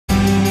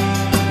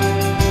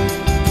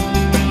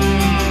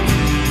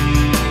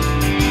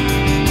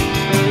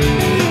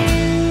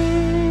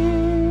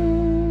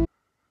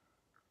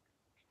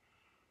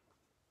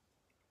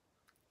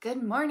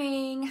Good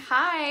morning.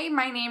 Hi,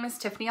 my name is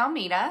Tiffany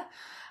Almeida.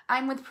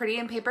 I'm with Pretty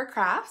and Paper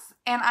Crafts,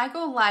 and I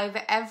go live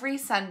every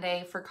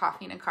Sunday for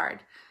Coffee and a Card.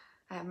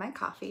 I have my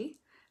coffee.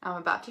 I'm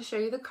about to show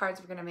you the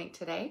cards we're going to make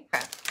today.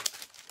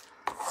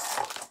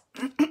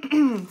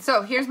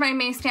 So here's my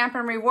May Stamp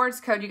and Rewards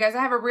code. You guys,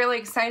 I have a really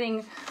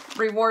exciting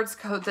rewards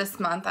code this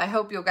month. I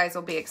hope you guys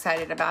will be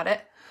excited about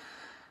it.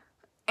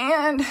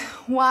 And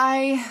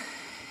why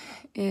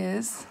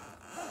is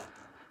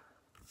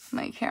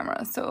my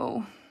camera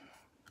so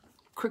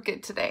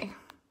crooked today?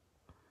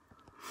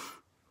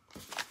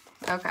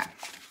 Okay.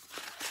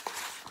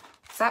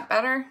 Is that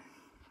better?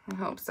 I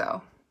hope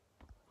so.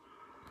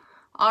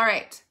 All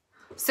right.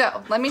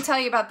 So let me tell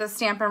you about the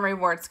Stamp and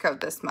Rewards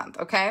code this month,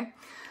 okay?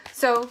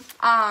 So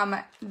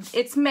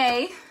it's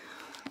May,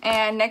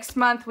 and next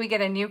month we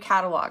get a new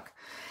catalog.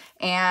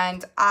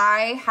 And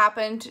I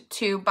happened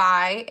to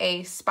buy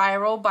a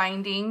spiral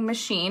binding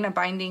machine, a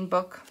binding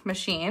book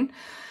machine.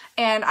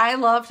 And I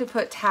love to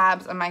put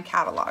tabs on my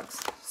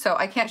catalogs. So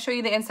I can't show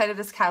you the inside of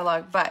this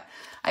catalog, but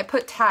I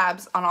put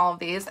tabs on all of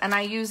these, and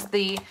I use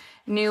the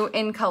new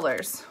in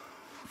colors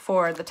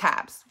for the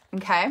tabs,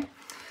 okay?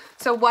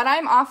 So what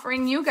I'm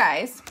offering you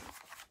guys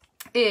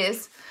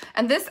is,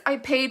 and this I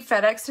paid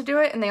FedEx to do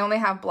it, and they only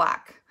have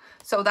black.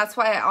 So that's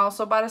why I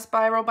also bought a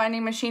spiral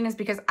binding machine, is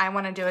because I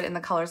want to do it in the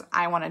colors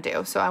I want to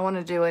do. So I want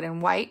to do it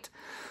in white.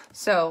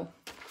 So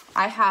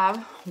I have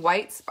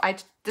white.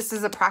 This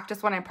is a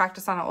practice one I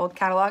practice on an old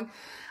catalog.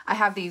 I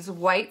have these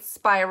white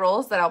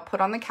spirals that I'll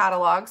put on the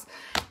catalogs,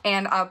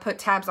 and I'll put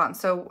tabs on.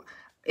 So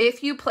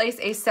if you place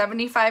a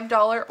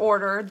 $75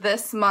 order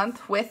this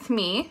month with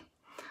me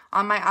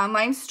on my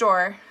online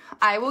store,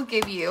 I will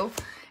give you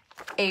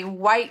a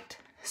white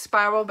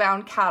spiral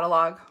bound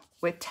catalog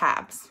with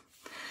tabs.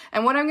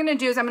 And what I'm going to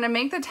do is I'm going to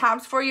make the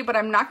tabs for you, but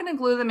I'm not going to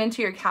glue them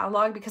into your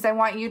catalog because I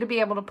want you to be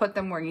able to put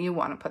them where you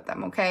want to put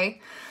them, okay?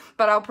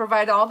 But I'll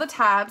provide all the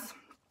tabs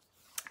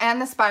and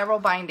the spiral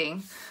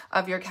binding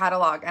of your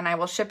catalog, and I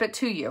will ship it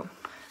to you.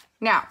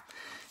 Now,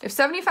 if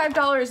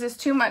 $75 is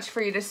too much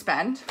for you to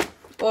spend,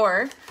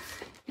 or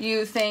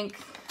you think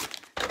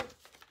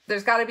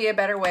there's got to be a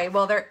better way,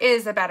 well, there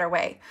is a better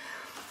way.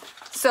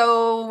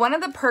 So one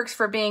of the perks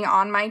for being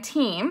on my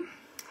team,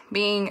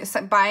 buying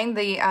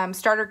the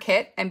starter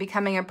kit and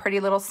becoming a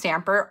Pretty Little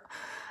Stamper,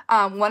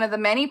 one of the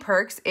many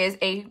perks is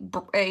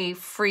a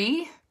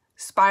free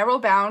spiral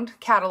bound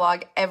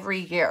catalog every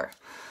year.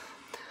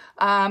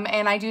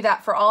 And I do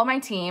that for all my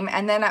team.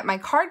 And then at my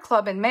card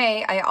club in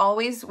May,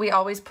 we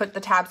always put the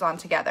tabs on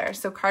together.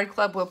 So card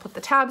club will put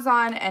the tabs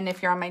on, and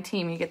if you're on my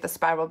team, you get the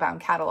spiral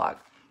bound catalog.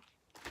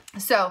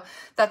 So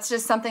that's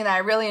just something that I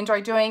really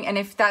enjoy doing. And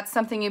if that's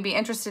something you'd be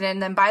interested in,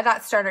 then buy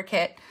that starter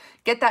kit,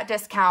 get that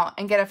discount,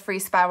 and get a free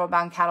spiral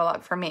bound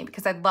catalog for me,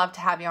 because I'd love to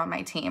have you on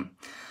my team.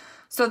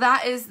 So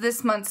that is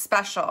this month's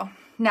special.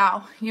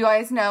 Now, you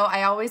guys know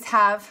I always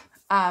have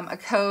a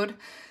code.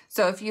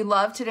 So if you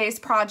love today's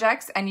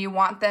projects and you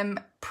want them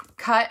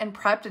cut and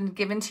prepped and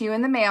given to you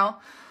in the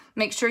mail,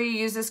 make sure you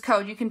use this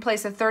code. You can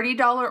place a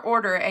 $30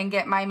 order and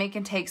get my make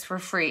and takes for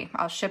free.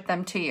 I'll ship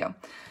them to you.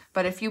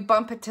 But if you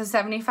bump it to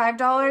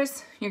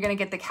 $75, you're going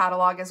to get the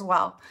catalog as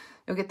well.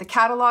 You'll get the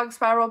catalog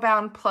spiral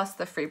bound plus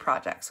the free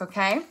projects,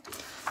 okay?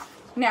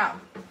 Now,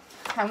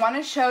 I want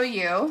to show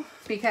you,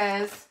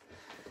 because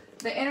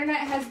the internet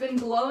has been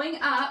blowing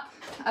up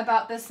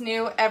about this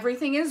new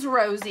Everything is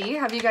Rosy.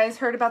 Have you guys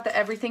heard about the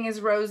Everything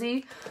is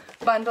Rosy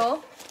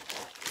bundle?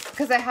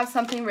 Because I have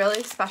something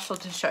really special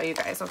to show you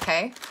guys,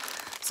 okay?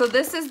 So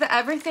this is the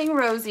Everything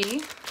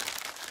Rosy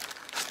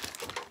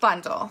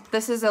bundle.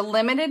 This is a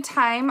limited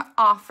time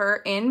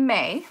offer in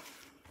May.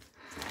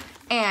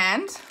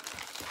 And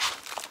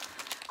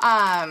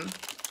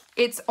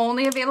it's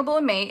only available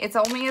in May. It's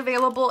only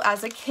available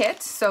as a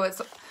kit. So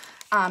it's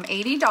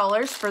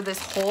 $80 for this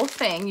whole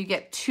thing. You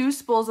get 2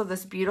 spools of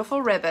this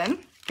beautiful ribbon.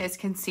 You guys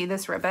can see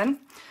this ribbon.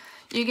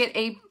 You get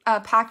a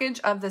package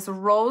of this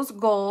rose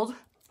gold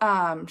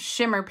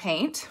shimmer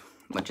paint,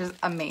 which is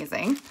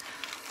amazing.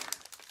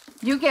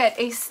 You get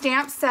a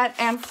stamp set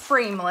and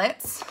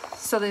framelits.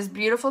 So this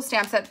beautiful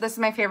stamp set, this is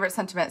my favorite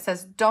sentiment. It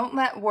says, "Don't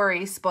let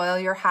worry spoil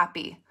your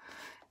happy,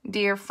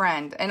 dear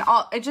friend." And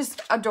it's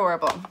just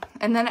adorable.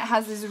 And then it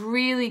has these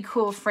really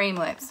cool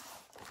framelits.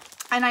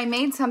 And I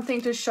made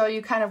something to show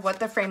you kind of what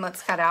the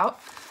framelits cut out.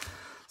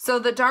 So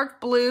the dark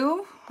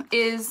blue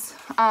is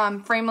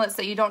framelits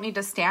that you don't need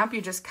to stamp,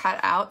 you just cut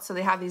out. So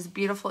they have these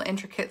beautiful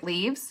intricate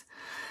leaves.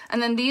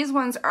 And then these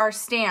ones are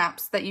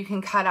stamps that you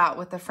can cut out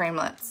with the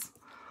framelits.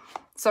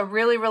 So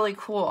really, really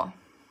cool.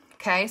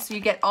 Okay, so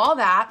you get all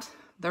that,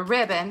 the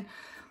ribbon,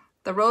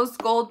 the rose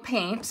gold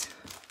paint.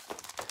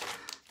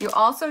 You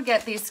also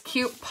get these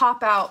cute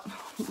pop-out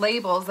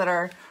labels that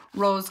are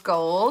rose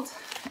gold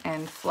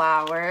and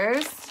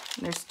flowers.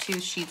 There's 2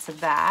 sheets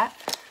of that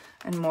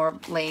and more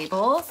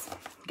labels.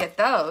 Get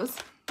those.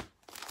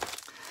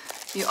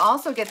 You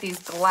also get these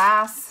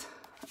glass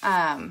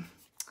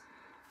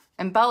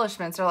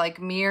embellishments, or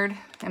like mirrored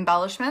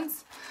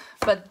embellishments.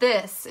 But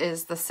this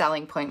is the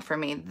selling point for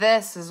me.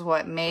 This is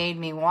what made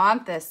me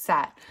want this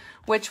set.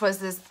 which was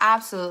this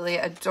absolutely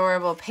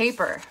adorable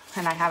paper.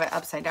 And I have it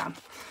upside down.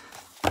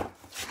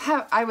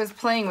 I was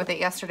playing with it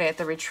yesterday at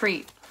the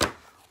retreat.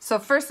 So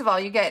first of all,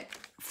 you get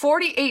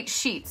 48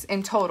 sheets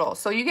in total.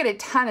 So you get a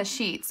ton of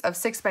sheets of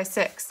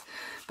 6x6.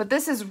 But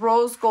this is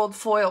rose gold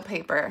foil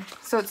paper.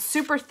 So it's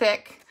super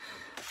thick,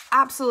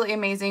 absolutely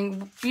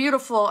amazing,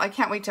 beautiful. I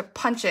can't wait to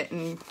punch it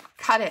and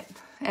cut it.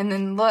 And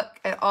then look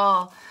at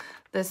all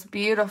this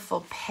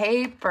beautiful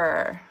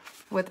paper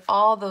with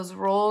all those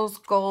rose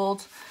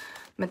gold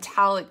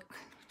metallic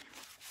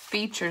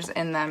features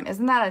in them.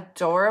 Isn't that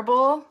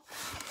adorable?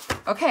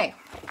 Okay,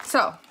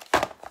 so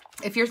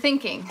if you're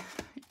thinking,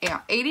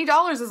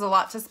 $80 is a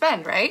lot to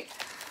spend, right?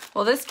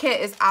 Well, this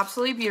kit is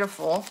absolutely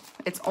beautiful.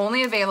 It's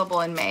only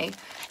available in May,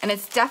 and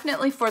it's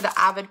definitely for the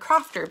avid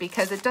crafter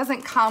because it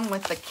doesn't come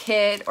with the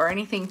kit or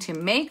anything to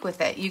make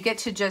with it. You get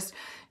to just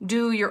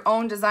do your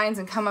own designs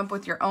and come up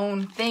with your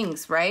own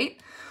things, right?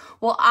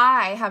 Well,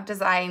 I have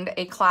designed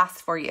a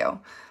class for you.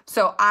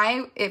 So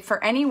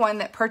for anyone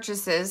that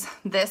purchases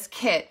this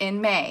kit in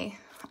May,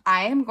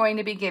 I am going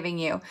to be giving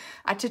you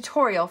a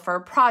tutorial for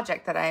a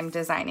project that I am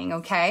designing,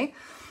 okay?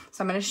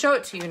 So I'm going to show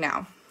it to you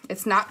now.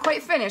 It's not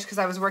quite finished because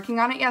I was working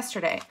on it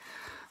yesterday,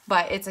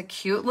 but it's a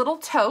cute little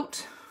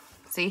tote.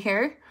 See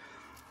here?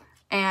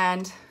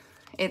 And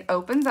it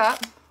opens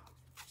up,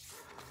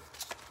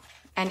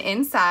 and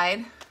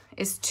inside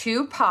is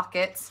 2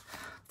 pockets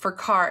for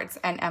cards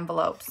and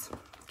envelopes,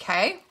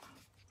 okay?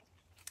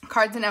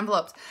 Cards and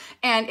envelopes.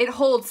 And it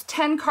holds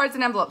 10 cards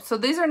and envelopes. So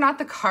these are not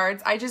the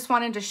cards. I just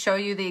wanted to show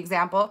you the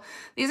example.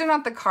 These are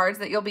not the cards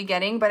that you'll be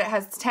getting, but it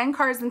has 10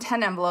 cards and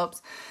 10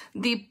 envelopes.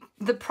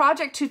 The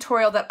project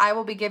tutorial that I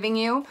will be giving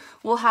you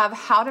will have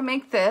how to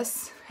make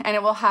this, and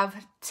it will have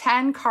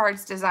 10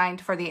 cards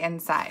designed for the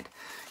inside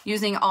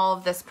using all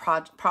of this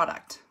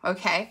product,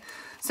 okay?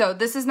 So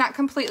this is not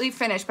completely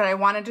finished, but I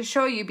wanted to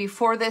show you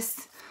before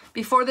this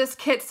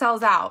kit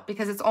sells out,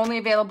 because it's only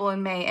available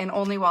in May and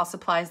only while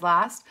supplies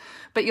last.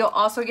 But you'll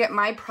also get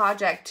my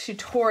project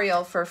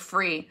tutorial for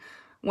free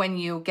when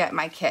you get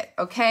my kit,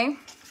 okay?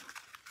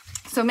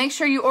 So make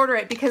sure you order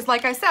it, because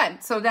like I said,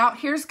 so now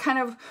here's kind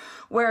of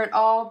where it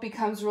all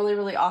becomes really,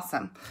 really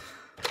awesome.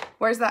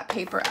 Where's that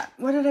paper at?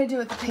 What did I do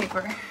with the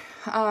paper?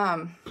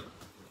 Oh,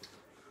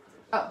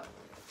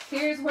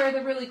 here's where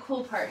the really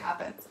cool part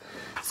happens.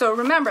 So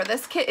remember,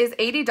 this kit is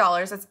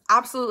 $80. It's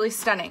absolutely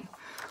stunning.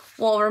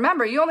 Well,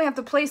 remember, you only have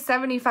to pay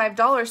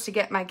 $75 to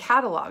get my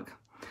catalog.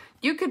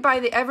 You could buy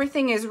the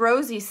Everything is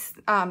Rosy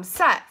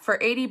set for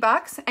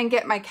 $80 and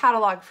get my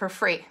catalog for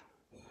free.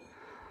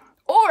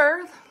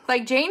 Or,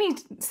 like Janie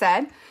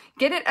said,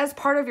 get it as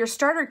part of your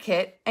starter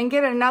kit and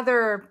get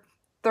another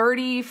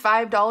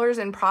 $35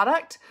 in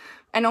product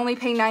and only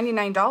pay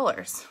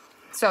 $99.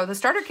 So the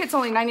starter kit's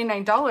only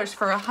 $99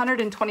 for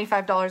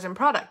 $125 in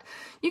product.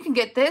 You can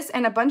get this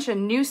and a bunch of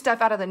new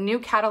stuff out of the new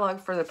catalog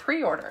for the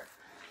pre-order.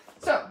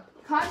 So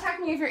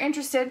contact me if you're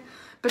interested,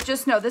 but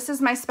just know this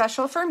is my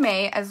special for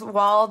May as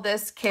while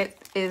this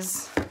kit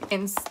is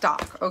in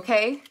stock,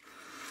 okay?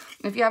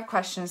 If you have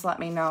questions, let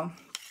me know.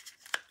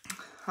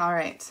 All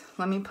right,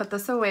 let me put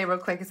this away real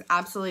quick. It's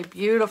absolutely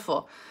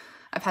beautiful.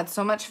 I've had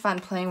so much fun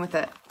playing with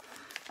it.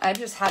 I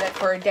just had it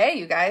for a day,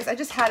 you guys. I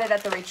just had it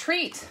at the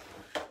retreat.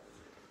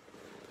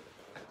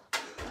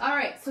 All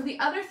right, so the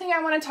other thing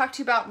I want to talk to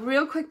you about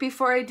real quick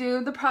before I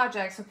do the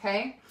projects,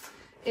 okay,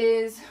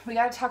 is we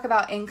got to talk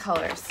about in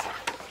colors.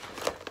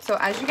 So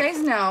as you guys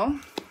know,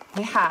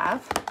 we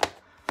have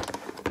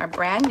our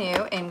brand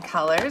new in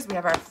colors. We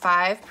have our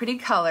 5 pretty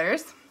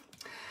colors.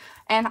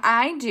 And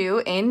I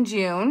do in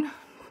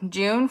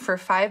June for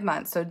 5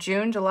 months. So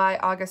June, July,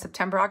 August,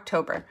 September,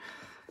 October.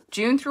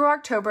 June through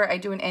October, I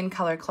do an in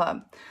color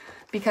club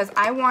because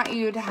I want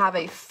you to have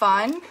a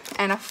fun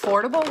and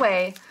affordable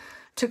way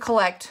to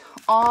collect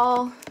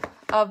all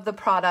of the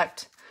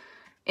product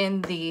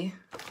in the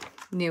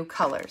new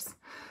colors.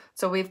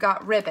 So we've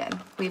got ribbon,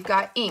 we've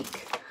got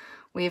ink,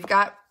 we've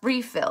got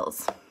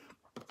refills,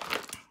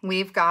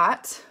 we've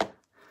got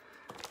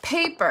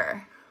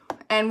paper,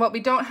 and what we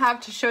don't have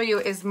to show you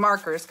is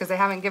markers because they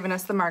haven't given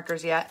us the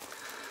markers yet.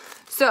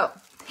 So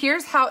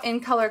here's how In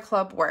Color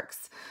Club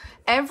works.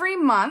 Every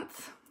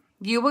month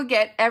you will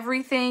get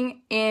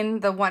everything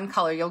in the one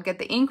color. You'll get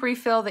the ink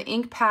refill, the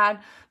ink pad,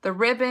 the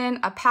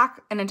ribbon,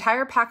 an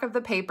entire pack of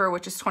the paper,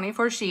 which is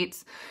 24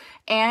 sheets,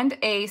 and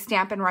a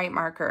Stamp and Write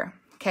marker.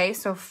 Okay,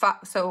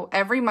 so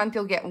every month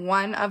you'll get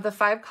one of the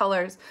 5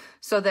 colors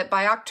so that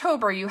by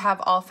October you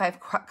have all 5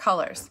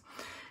 colors.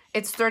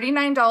 It's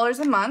 $39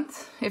 a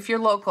month if you're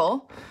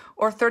local,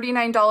 or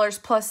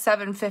 $39 plus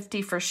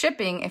 $7.50 for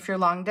shipping if you're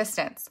long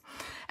distance.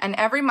 And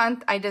every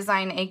month I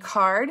design a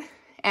card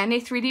and a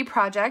 3D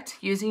project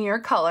using your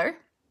color.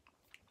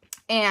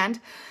 And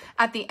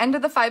at the end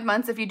of the 5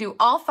 months, if you do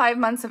all 5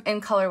 months of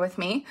In Color with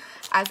me,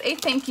 as a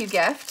thank you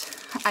gift,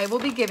 I will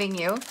be giving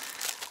you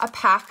a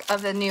pack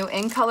of the new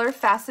In Color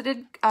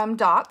faceted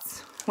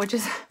dots, which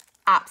is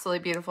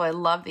absolutely beautiful. I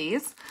love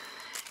these.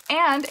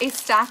 And a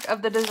stack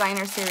of the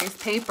Designer Series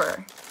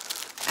paper.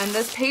 And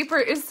this paper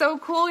is so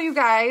cool, you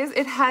guys.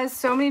 It has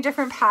so many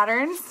different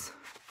patterns.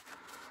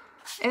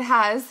 it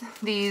has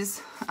these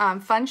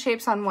fun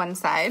shapes on one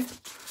side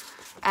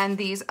and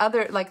these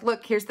other, like,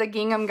 look, here's the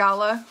Gingham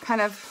Gala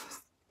kind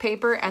of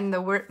paper and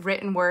the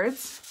written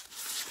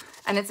words,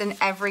 and it's in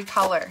every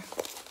color.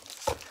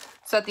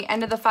 So at the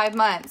end of the 5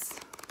 months,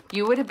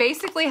 you would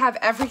basically have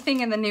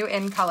everything in the new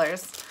in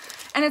colors.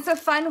 And it's a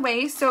fun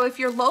way, so if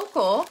you're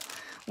local,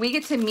 we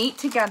get to meet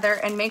together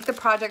and make the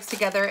projects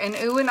together and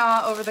ooh and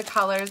ah over the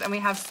colors, and we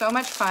have so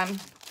much fun.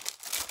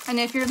 And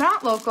if you're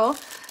not local,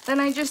 then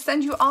I just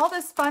send you all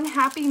this fun,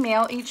 happy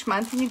mail each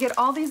month, and you get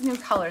all these new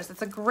colors.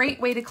 It's a great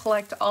way to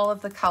collect all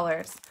of the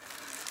colors.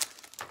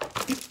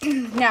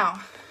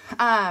 Now,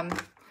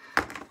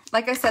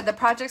 like I said, the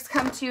projects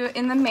come to you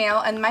in the mail,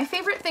 and my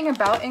favorite thing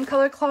about In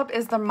Color Club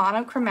is the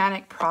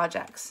monochromatic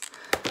projects.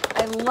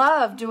 I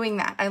love doing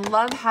that. I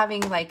love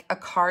having like a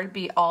card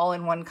be all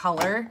in one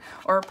color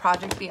or a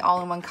project be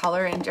all in one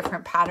color in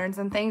different patterns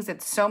and things.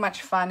 It's so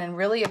much fun and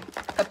really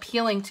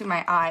appealing to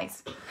my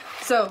eyes.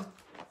 So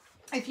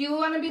if you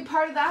want to be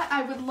part of that,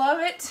 I would love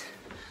it.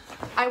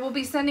 I will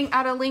be sending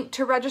out a link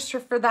to register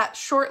for that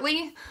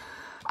shortly.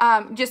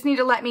 Just need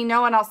to let me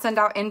know and I'll send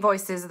out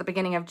invoices at the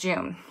beginning of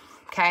June.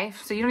 Okay,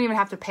 so you don't even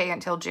have to pay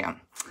until June.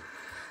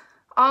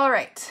 All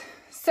right.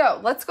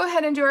 So let's go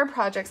ahead and do our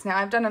projects now.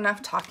 I've done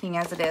enough talking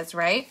as it is,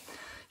 right?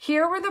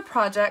 Here were the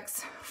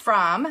projects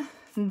from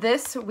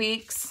this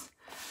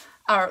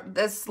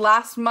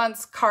last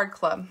month's card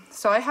club.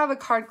 So I have a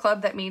card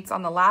club that meets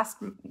on the last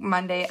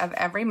Monday of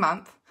every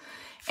month,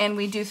 and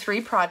we do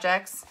 3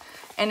 projects.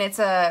 And it's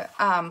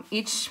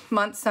each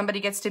month somebody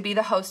gets to be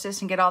the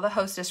hostess and get all the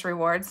hostess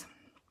rewards.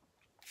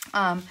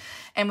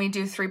 And we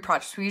do 3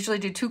 projects. We usually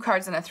do 2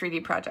 cards and a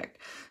 3D project.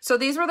 So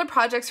these were the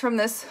projects from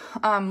this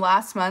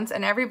last month,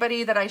 and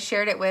everybody that I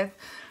shared it with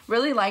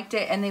really liked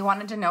it, and they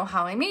wanted to know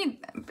how I made,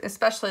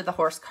 especially the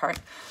horse card.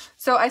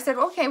 So I said,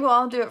 okay, well,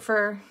 I'll do it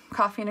for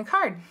coffee and a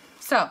card.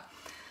 So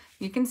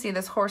you can see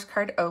this horse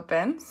card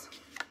opens,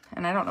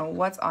 and I don't know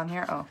what's on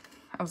here. Oh,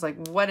 I was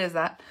like, what is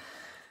that?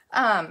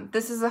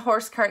 This is a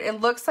horse card. It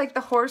looks like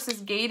the horse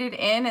is gated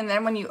in, and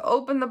then when you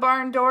open the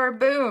barn door,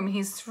 boom,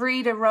 he's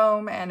free to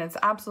roam, and it's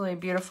absolutely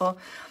beautiful.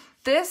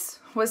 This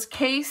was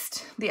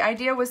cased, the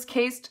idea was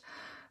cased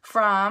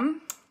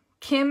from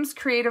Kim's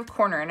Creative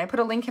Corner, and I put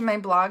a link in my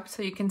blog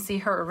so you can see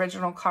her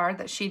original card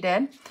that she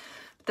did.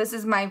 This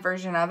is my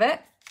version of it.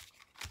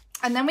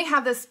 And then we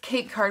have this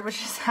cake card,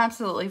 which is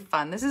absolutely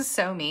fun. This is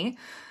so me.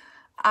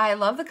 I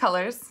love the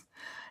colors.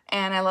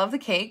 And I love the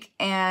cake,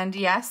 and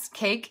yes,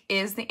 cake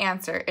is the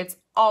answer. It's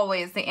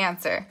always the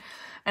answer.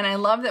 And I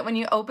love that when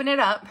you open it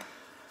up,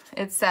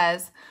 it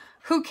says,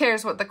 who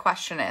cares what the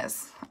question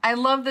is? I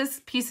love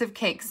this piece of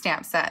cake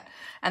stamp set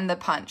and the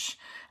punch.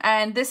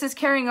 And this is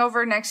carrying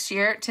over next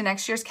year to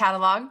next year's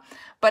catalog,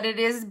 but it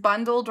is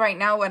bundled right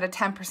now at a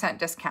 10%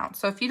 discount.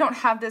 So if you don't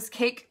have this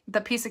cake,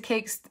 the piece of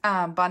cake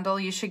bundle,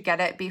 you should get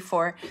it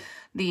before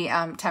the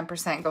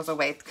 10% goes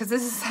away, because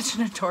this is such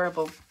an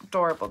adorable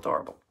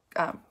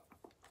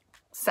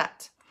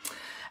set.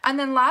 And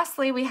then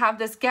lastly, we have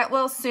this Get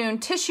Well Soon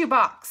tissue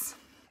box.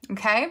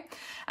 Okay,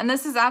 and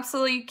this is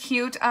absolutely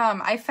cute.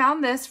 I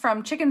found this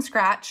from Chicken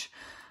Scratch.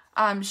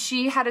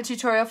 She had a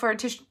tutorial for a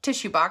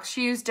tissue box.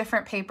 She used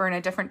different paper and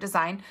a different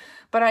design,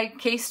 but I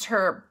cased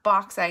her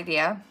box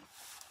idea.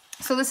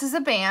 So this is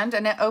a band,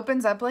 and it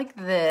opens up like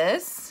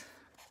this,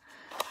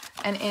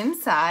 and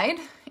inside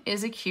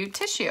is a cute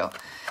tissue.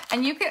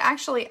 And you could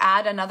actually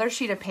add another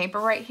sheet of paper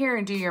right here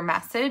and do your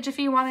message if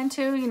you wanted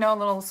to, you know, a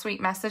little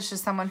sweet message to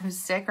someone who's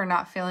sick or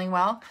not feeling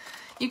well.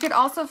 You could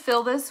also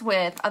fill this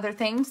with other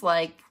things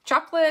like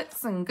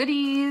chocolates and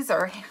goodies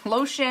or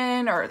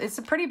lotion, or it's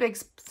a pretty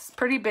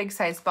big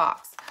size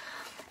box.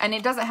 And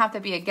it doesn't have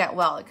to be a get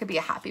well. It could be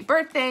a happy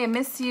birthday, a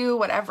miss you,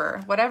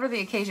 whatever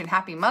the occasion,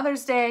 happy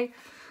Mother's Day.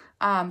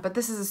 But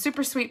this is a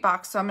super sweet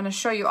box, so I'm going to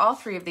show you all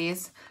 3 of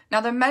these.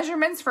 Now, the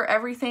measurements for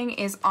everything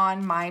is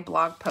on my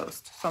blog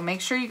post, so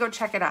make sure you go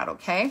check it out,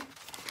 okay?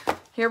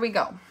 Here we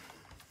go.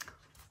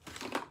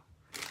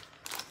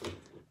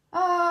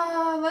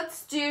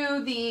 Let's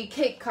do the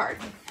cake card.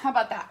 How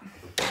about that?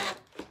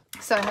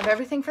 So I have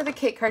everything for the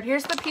cake card.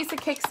 Here's the piece of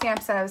cake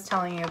stamps that I was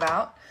telling you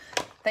about.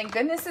 Thank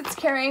goodness it's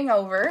carrying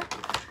over.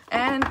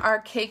 And our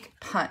cake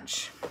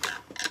punch.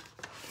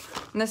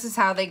 And this is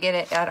how they get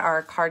it at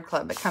our card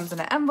club. It comes in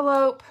an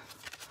envelope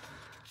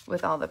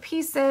with all the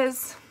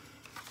pieces,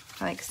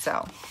 like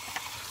so.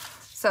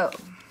 So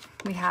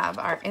we have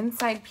our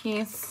inside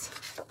piece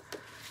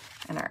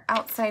and our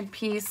outside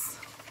piece.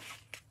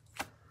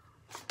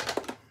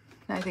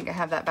 I think I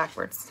have that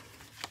backwards.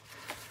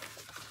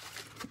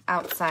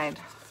 Outside.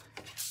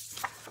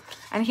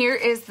 And here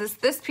is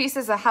this piece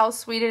is a How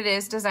Sweet It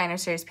Is Designer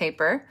Series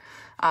paper.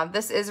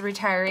 This is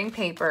retiring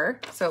paper,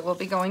 so it will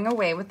be going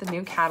away with the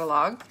new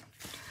catalog.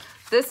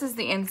 This is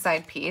the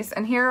inside piece,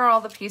 and here are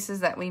all the pieces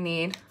that we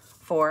need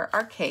for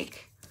our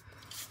cake.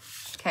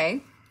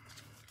 Okay.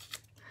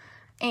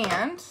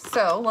 And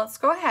so let's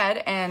go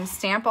ahead and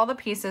stamp all the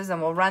pieces,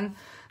 and we'll run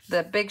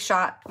the Big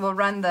Shot, we'll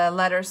run the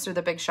letters through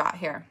the Big Shot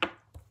here.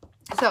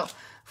 So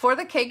for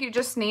the cake, you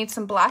just need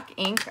some black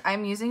ink.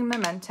 I'm using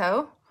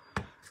Memento,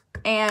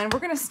 And we're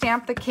gonna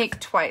stamp the cake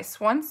twice,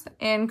 once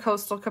in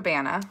Coastal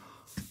Cabana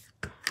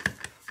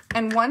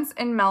and once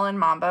in Melon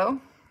Mambo,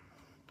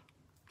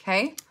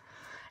 okay?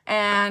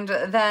 And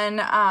then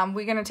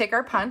we're gonna take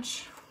our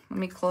punch. Let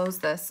me close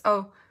this.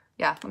 Oh,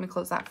 yeah, let me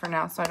close that for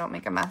now so I don't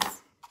make a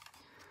mess.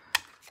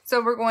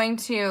 So we're going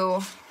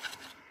to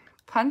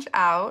punch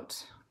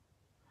out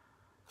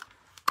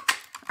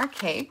our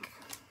cake.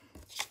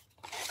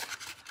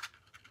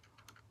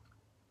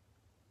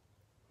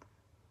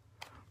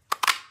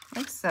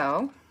 Like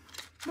so.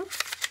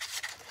 Oops.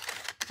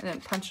 I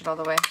didn't punch it all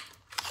the way.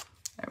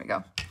 There we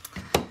go.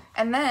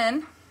 And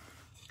then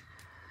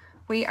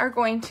we are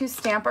going to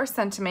stamp our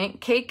sentiment.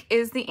 Cake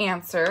is the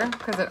answer,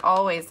 because it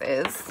always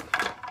is.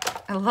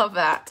 I love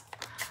that.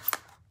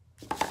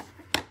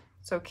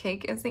 So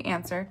cake is the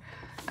answer.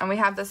 And we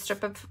have the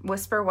strip of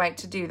Whisper White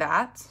to do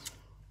that,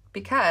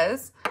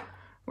 because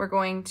we're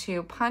going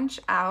to punch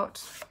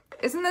out.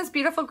 Isn't this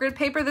beautiful grid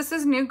paper? This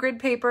is new grid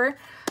paper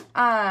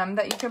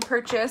that you can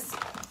purchase.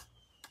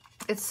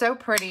 It's so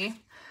pretty.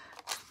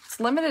 It's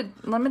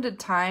limited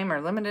time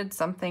or limited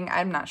something.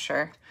 I'm not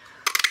sure,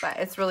 but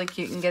it's really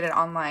cute. You can get it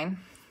online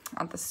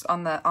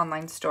on the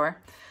online store.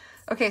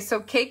 Okay, so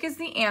cake is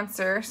the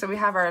answer. So we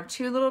have our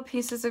 2 little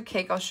pieces of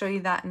cake. I'll show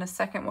you that in a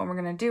second, what we're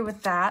gonna do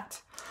with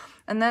that.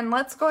 And then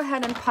let's go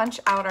ahead and punch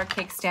out our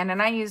cake stand.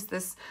 And I use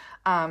this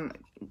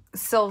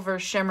silver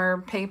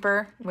shimmer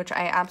paper, which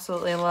I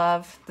absolutely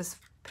love. This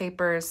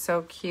paper is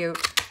so cute.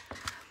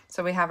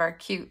 So we have our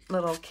cute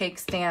little cake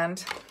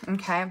stand,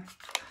 okay?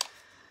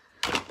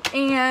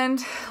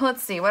 And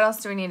let's see, what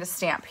else do we need to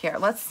stamp here?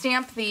 Let's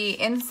stamp the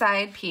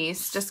inside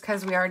piece, just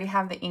because we already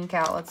have the ink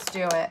out. Let's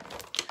do it.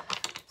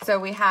 So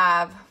we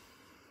have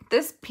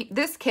this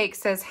cake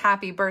says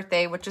happy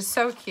birthday, which is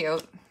so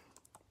cute.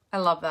 I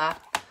love that.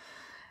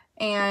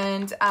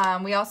 And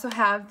we also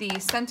have the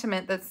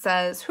sentiment that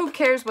says, who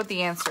cares what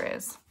the answer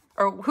is?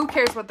 Or who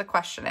cares what the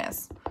question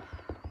is?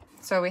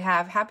 So we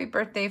have happy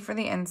birthday for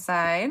the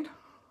inside.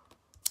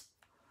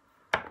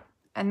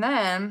 And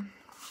then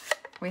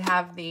we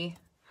have the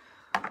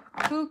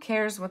who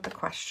cares what the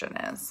question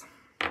is.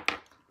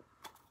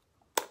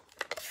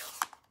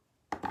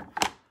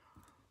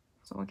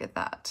 So we'll get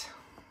that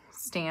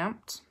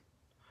stamped.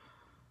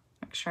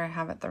 Make sure I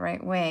have it the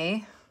right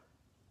way.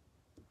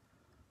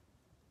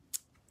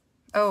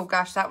 Oh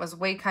gosh, that was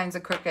way kinds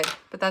of crooked,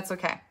 but that's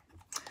okay.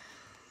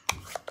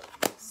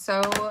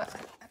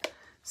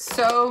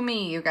 So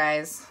me, you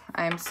guys.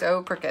 I'm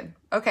so crooked.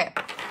 Okay,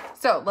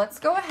 so let's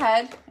go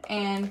ahead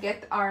and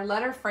get our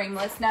letter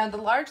framelits. Now, the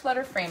large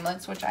letter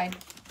framelits, which I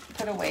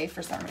put away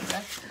for some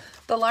reason,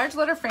 the large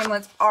letter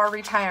framelits are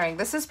retiring.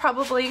 This is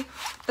probably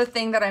the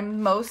thing that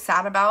I'm most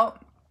sad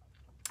about,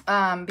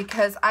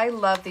 because I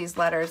love these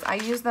letters. I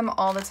use them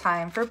all the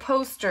time for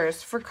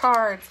posters, for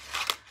cards,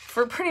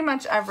 for pretty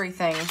much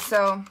everything.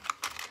 So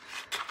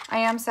I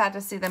am sad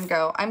to see them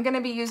go. I'm going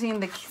to be using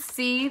the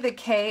C, the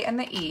K, and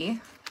the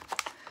E.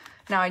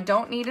 Now, I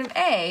don't need an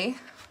A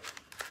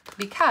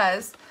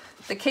because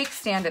the cake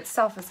stand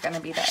itself is going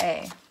to be the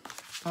A.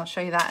 I'll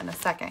show you that in a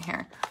second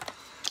here.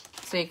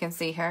 So you can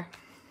see here,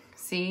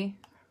 C,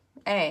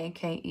 A,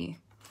 K, E.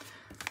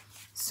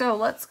 So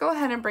let's go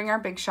ahead and bring our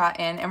Big Shot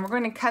in, and we're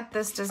going to cut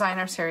this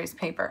designer series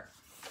paper.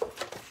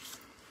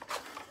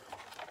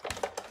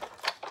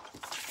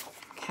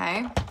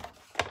 Okay.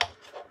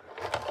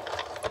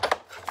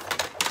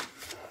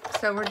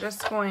 So we're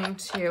just going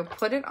to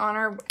put it on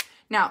our,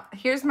 now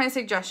here's my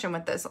suggestion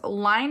with this.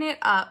 Line it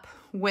up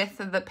with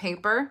the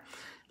paper,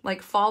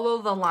 like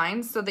follow the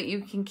lines so that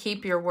you can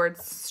keep your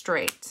words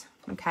straight,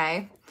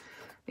 okay?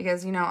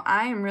 Because, you know,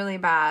 I am really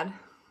bad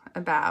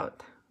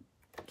about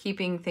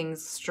keeping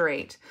things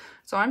straight.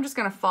 So I'm just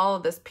gonna follow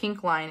this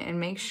pink line and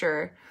make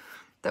sure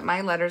that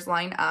my letters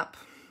line up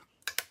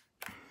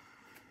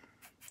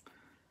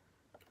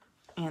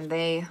and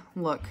they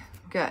look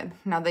good.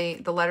 Now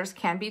the letters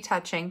can be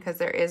touching because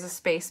there is a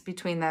space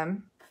between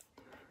them.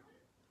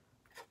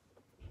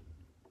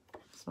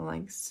 So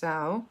like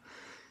so.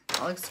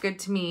 That looks good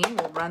to me.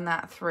 We'll run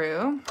that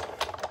through.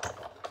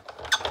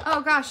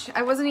 Oh gosh,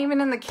 I wasn't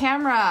even in the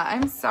camera.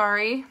 I'm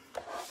sorry.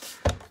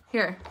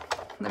 Here,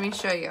 let me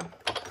show you.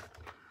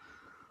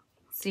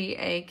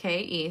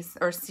 C-A-K-E,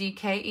 or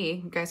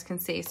C-K-E, you guys can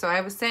see. So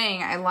I was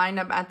saying I lined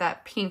up at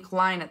that pink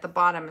line at the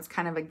bottom as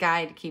kind of a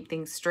guide to keep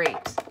things straight.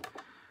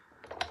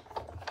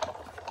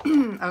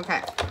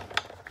 Okay.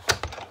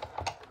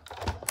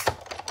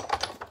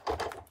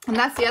 And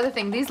that's the other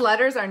thing. These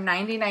letters are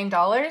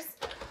 $99.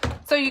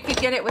 So you could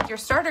get it with your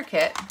starter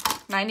kit,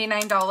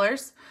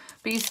 $99,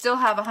 but you still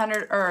have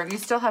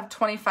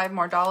 $25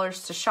 more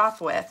to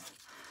shop with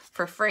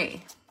for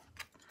free.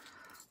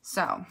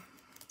 So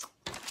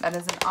that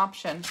is an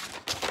option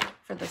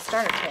for the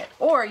starter kit.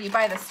 Or you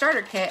buy the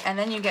starter kit and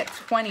then you get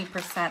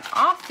 20%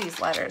 off these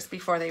letters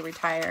before they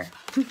retire,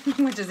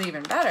 which is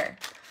even better.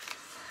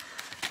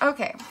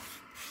 Okay,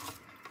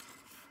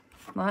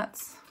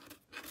 let's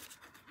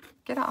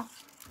get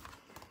off.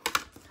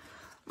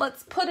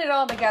 Let's put it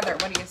all together.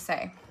 What do you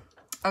say?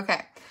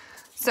 Okay,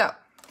 so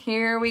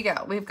here we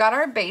go. We've got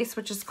our base,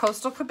 which is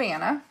Coastal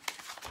Cabana.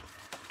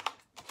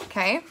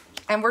 Okay,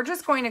 and we're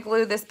just going to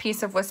glue this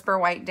piece of Whisper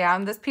White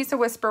down. This piece of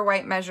Whisper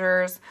White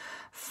measures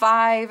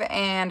 5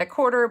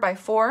 1/4 by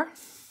 4.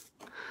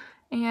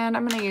 And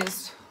I'm gonna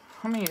use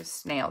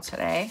snail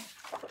today.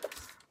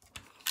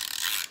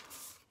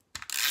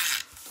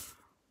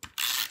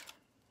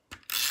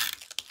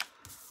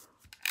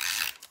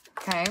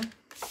 Okay,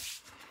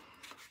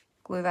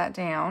 glue that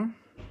down.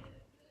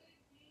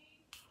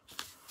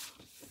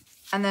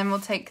 And then we'll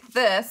take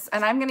this,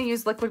 and I'm gonna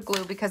use liquid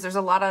glue because there's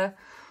a lot of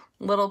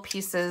little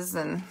pieces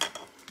and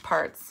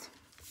parts.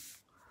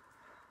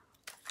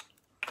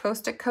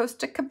 Costa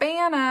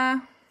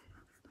Cabana.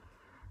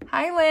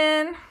 Hi,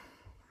 Lynn.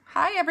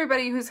 Hi,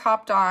 everybody who's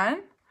hopped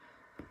on.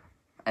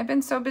 I've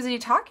been so busy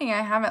talking,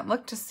 I haven't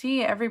looked to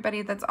see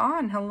everybody that's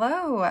on.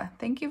 Hello,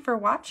 thank you for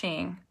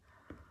watching.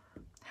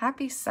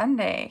 Happy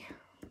Sunday.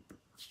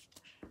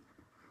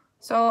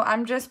 So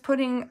I'm just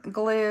putting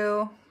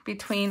glue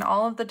between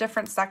all of the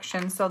different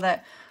sections so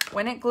that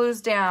when it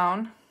glues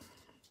down,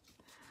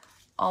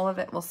 all of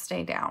it will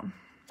stay down,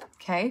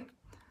 okay?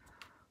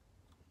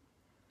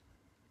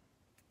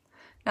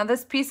 Now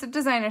this piece of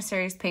Designer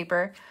Series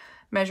paper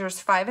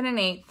measures 5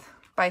 1/8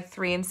 by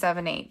 3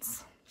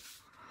 7/8.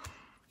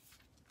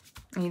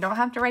 And you don't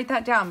have to write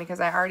that down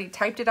because I already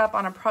typed it up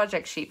on a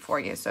project sheet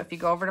for you. So if you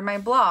go over to my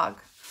blog,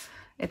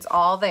 it's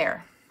all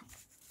there.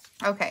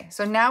 Okay,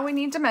 so now we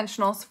need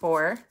dimensionals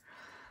for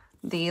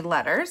the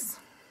letters.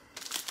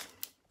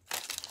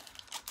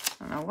 I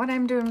don't know what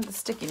I'm doing with the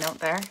sticky note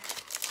there.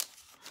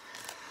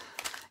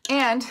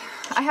 And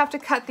I have to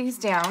cut these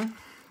down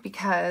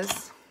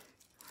because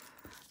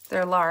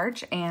they're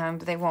large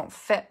and they won't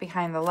fit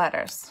behind the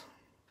letters.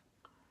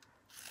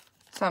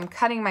 So I'm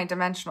cutting my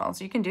dimensionals.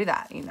 You can do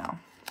that, you know.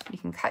 You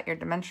can cut your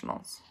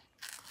dimensionals.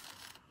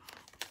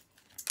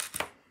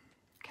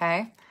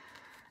 Okay,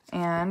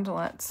 and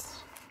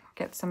let's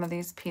get some of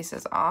these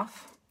pieces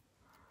off.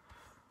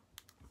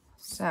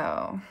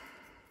 So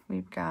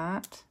we've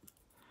got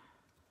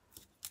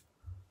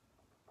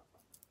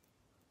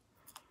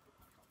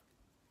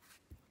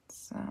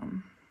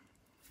some,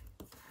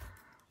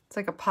 it's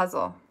like a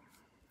puzzle.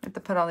 You have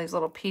to put all these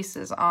little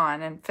pieces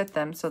on and fit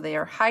them so they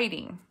are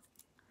hiding.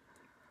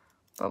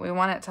 But we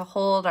want it to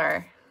hold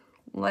our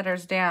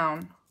letters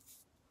down.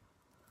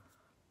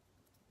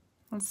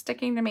 It's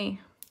sticking to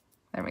me.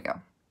 There we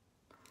go.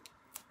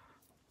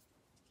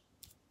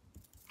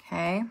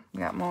 Okay, we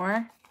got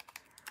more.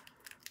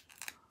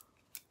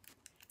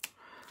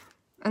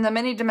 And the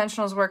mini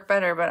dimensionals work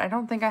better, but I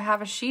don't think I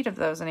have a sheet of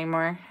those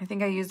anymore. I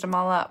think I used them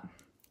all up.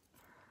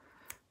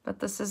 But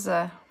this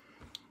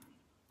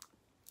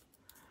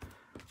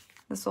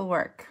will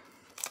work.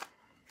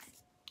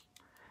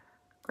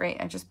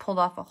 Great, I just pulled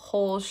off a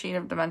whole sheet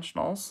of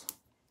dimensionals.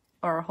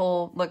 Or a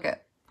whole, look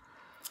at,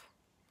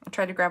 I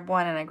tried to grab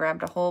one and I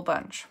grabbed a whole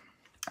bunch.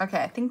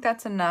 Okay, I think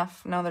that's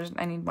enough. No,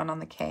 I need one on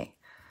the K.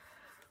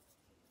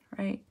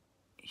 Right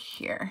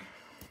here.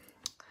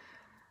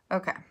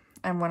 Okay,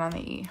 and one on the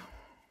E.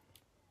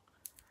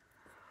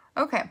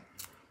 Okay,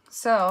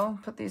 so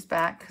put these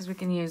back because we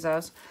can use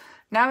those.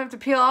 Now we have to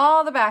peel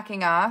all the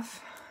backing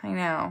off. I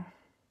know.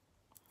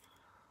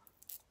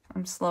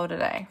 I'm slow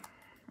today.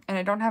 And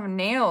I don't have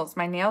nails.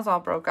 My nails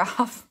all broke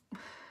off.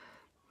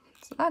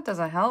 So that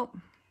doesn't help.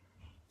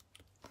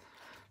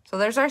 So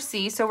there's our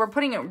C. So we're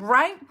putting it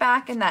right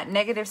back in that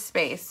negative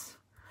space.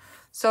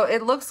 So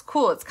it looks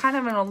cool. It's kind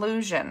of an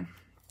illusion.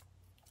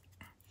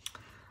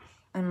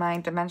 And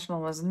my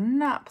dimensional was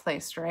not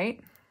placed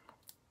right.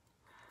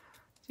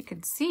 You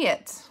can see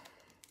it.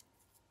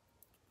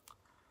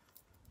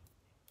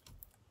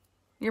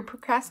 You're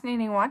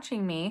procrastinating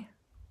watching me.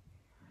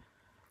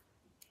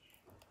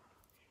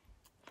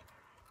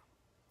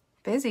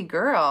 Busy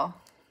girl.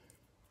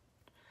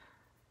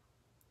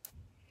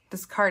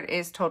 This card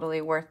is totally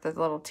worth the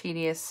little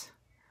tedious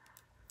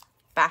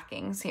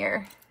backings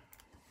here.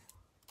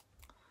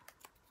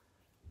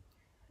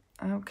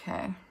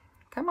 Okay,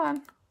 come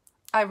on.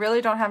 I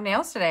really don't have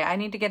nails today. I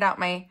need to get out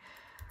my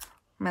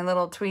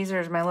little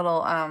tweezers, my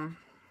little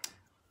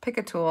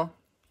pick-a-tool.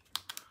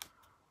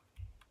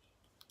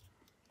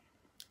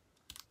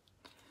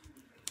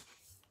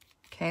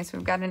 Okay, so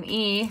we've got an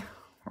E.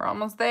 We're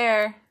almost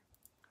there.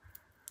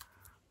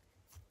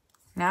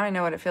 Now I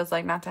know what it feels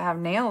like not to have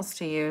nails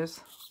to use.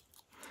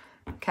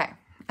 Okay,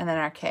 and then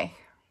our K.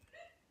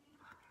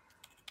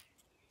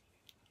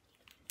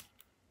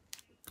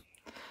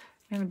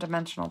 We have a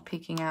dimensional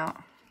peeking out.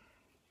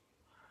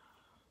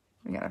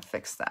 We gotta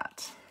fix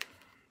that.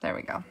 There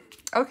we go.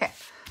 Okay,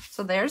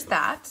 so there's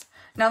that.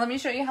 Now let me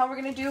show you how we're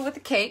gonna do it with the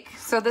cake.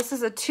 So this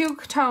is a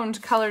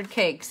two-toned colored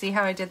cake. See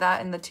how I did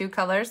that in the two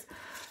colors?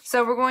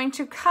 So we're going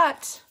to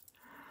cut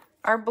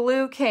our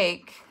blue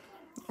cake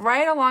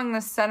right along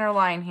the center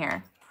line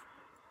here.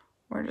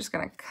 We're just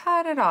gonna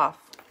cut it off.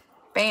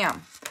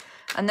 Bam.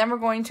 And then we're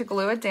going to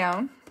glue it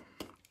down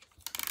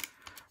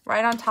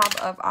right on top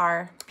of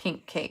our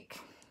pink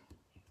cake.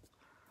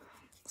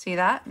 See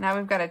that? Now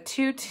we've got a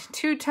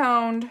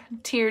two-toned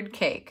tiered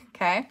cake,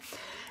 okay?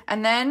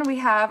 And then we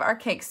have our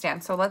cake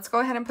stand. So let's go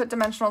ahead and put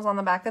dimensionals on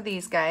the back of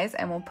these guys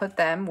and we'll put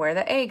them where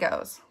the A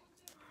goes.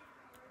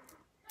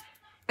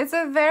 It's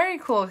a very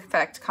cool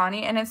effect,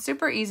 Connie, and it's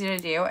super easy to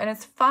do, and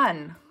it's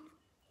fun.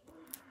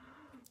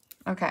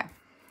 Okay,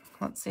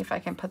 let's see if I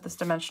can put this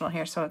dimensional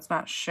here so it's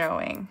not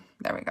showing.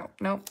 There we go.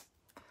 Nope.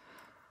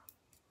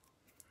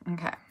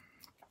 Okay.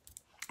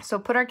 So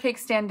put our cake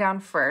stand down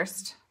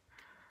first,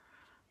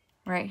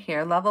 right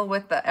here, level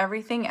with the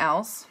everything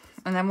else,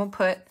 and then we'll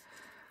put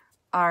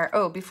our,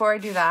 oh, before I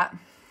do that,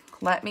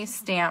 let me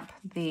stamp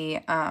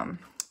the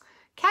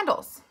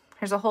candles.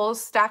 Here's a whole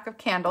stack of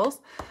candles.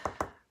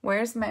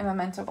 Where's my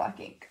Memento black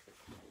ink?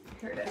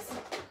 Here it is.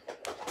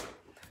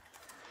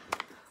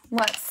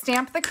 Let's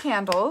stamp the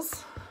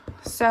candles.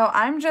 So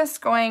I'm just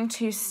going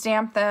to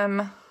stamp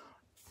them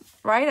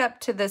right up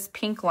to this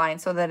pink line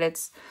so that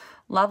it's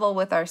level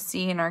with our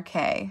C and our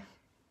K.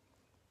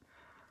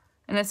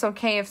 And it's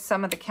okay if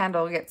some of the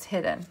candle gets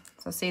hidden.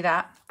 So see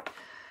that?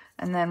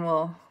 And then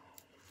we'll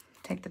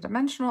take the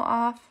dimensional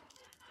off,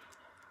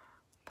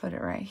 put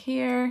it right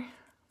here.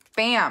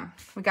 Bam,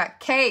 we got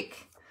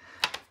cake.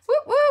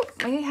 Whoop,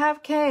 whoop, we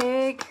have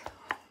cake.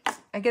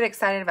 I get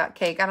excited about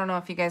cake. I don't know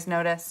if you guys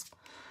noticed.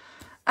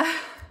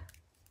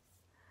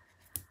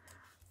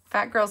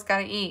 Fat girls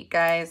gotta eat,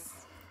 guys.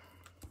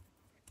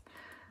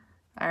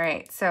 All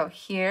right, so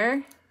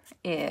here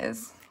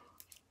is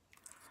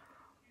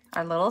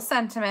our little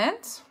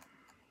sentiment.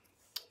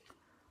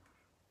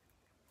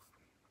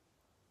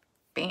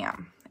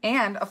 Bam.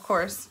 And of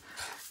course,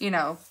 you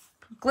know,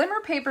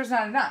 glimmer paper's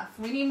not enough.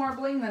 We need more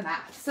bling than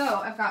that. So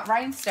I've got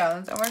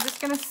rhinestones, and we're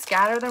just gonna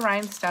scatter the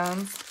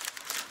rhinestones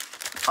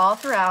all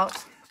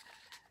throughout.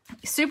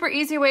 Super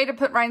easy way to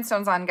put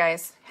rhinestones on,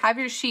 guys. Have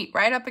your sheet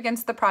right up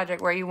against the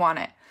project where you want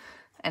it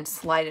and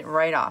slide it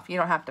right off. You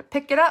don't have to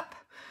pick it up.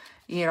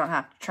 You don't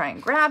have to try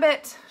and grab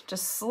it.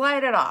 Just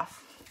slide it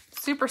off.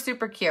 Super,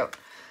 super cute.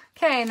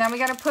 Okay, now we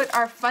gotta put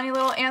our funny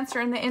little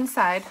answer in the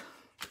inside.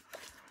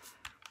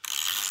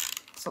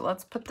 So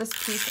let's put this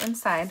piece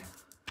inside.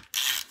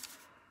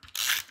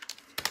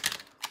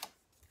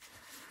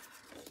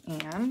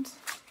 And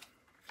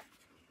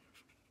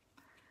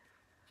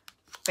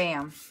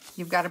bam,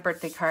 you've got a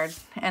birthday card,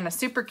 and a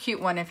super cute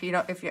one if you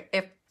don't,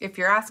 if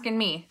you're asking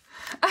me.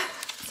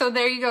 So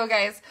there you go,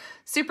 guys.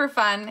 Super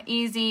fun,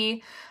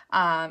 easy.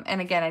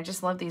 And again, I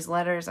just love these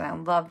letters, and I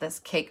love this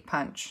cake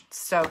punch.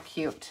 So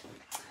cute.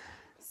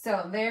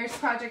 So there's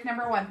project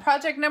number 1.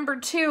 Project number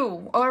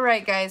 2. All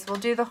right, guys, we'll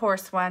do the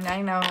horse one.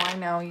 I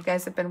know. You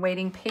guys have been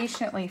waiting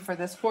patiently for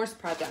this horse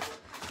project.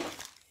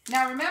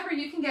 Now remember,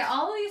 you can get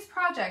all of these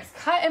projects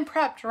cut and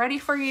prepped, ready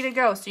for you to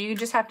go. So you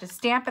just have to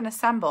stamp and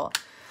assemble.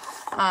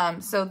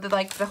 So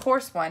like the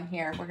horse one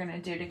here, we're gonna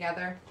do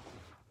together.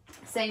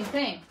 Same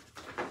thing.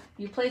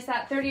 You place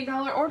that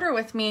 $30 order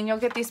with me and you'll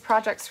get these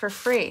projects for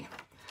free.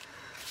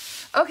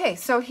 Okay,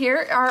 so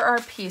here are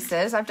our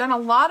pieces. I've done a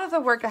lot of the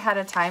work ahead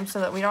of time so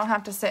that we don't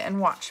have to sit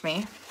and watch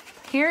me.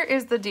 Here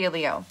is the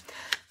dealio.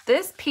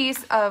 This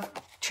piece of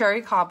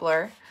cherry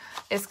cobbler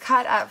is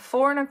cut at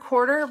 4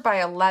 1/4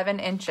 by 11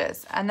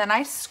 inches. And then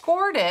I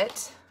scored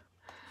it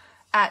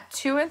at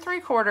 2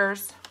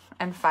 3/4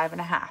 and 5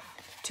 1/2.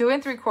 2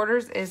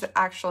 3/4 is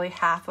actually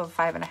half of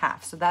 5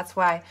 1/2. So that's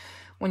why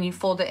when you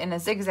fold it in a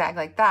zigzag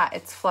like that,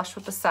 it's flush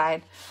with the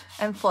side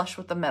and flush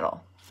with the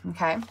middle,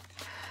 okay?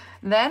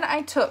 Then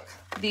I took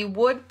the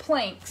wood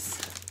planks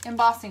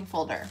embossing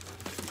folder,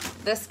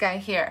 this guy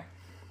here,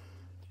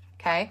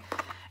 okay?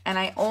 And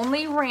I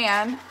only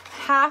ran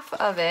half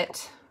of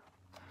it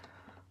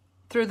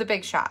through the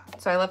Big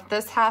Shot. So I left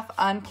this half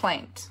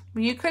unplanked.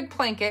 You could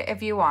plank it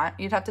if you want.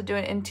 You'd have to do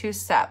it in 2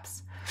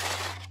 steps.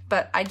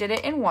 But I did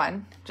it in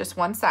one, just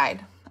one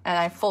side, and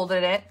I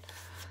folded it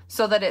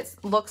so that it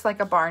looks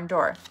like a barn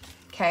door,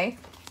 okay?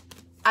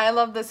 I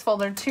love this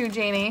folder too,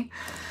 Janie.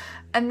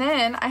 And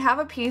then I have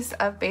a piece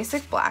of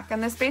basic black,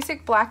 and this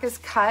basic black is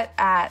cut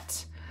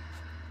at,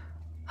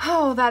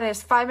 oh, that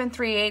is 5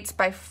 3/8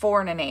 by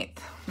 4 1/8,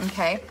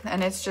 okay?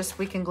 And it's just,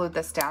 we can glue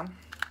this down,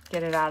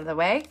 get it out of the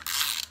way.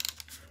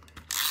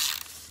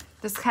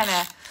 This kind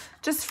of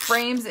just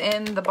frames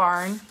in the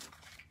barn,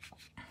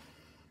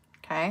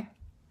 okay?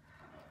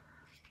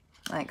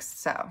 Like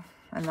so.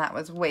 And that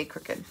was way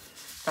crooked.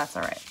 That's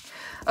all right.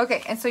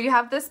 Okay, and so you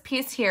have this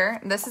piece here.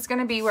 This is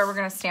gonna be where we're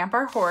gonna stamp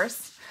our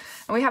horse.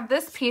 And we have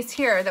this piece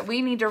here that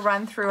we need to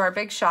run through our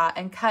Big Shot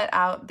and cut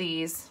out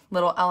these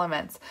little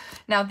elements.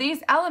 Now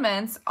these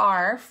elements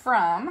are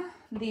from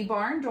the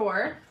barn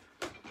door,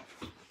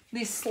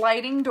 these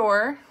sliding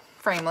door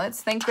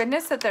framelets. Thank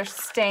goodness that they're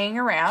staying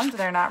around.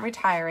 They're not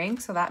retiring,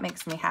 so that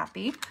makes me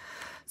happy.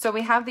 So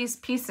we have these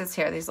pieces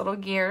here, these little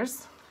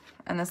gears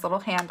and this little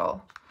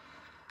handle.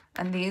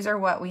 And these are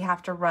what we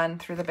have to run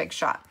through the Big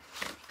Shot.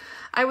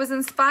 I was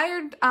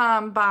inspired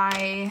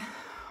by,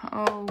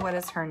 oh, what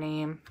is her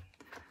name?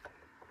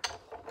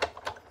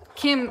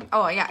 Kim,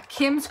 oh yeah,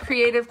 Kim's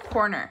Creative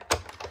Corner.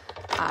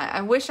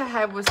 I wish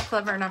I was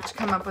clever enough to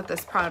come up with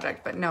this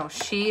project, but no,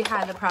 she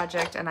had the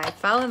project and I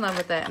fell in love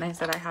with it and I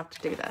said I have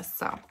to do this.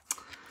 So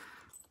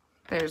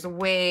there's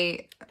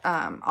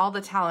all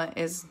the talent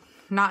is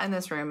not in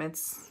this room,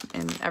 it's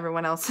in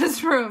everyone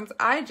else's rooms.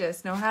 I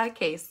just know how to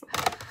case.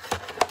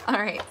 All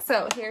right,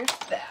 so here's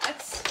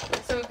that.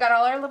 So we've got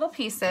all our little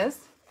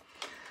pieces.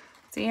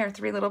 See our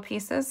 3 little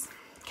pieces?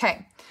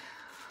 Okay.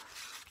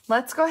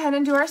 Let's go ahead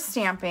and do our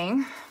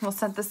stamping. We'll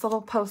set this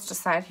little post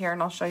aside here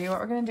and I'll show you what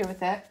we're going to do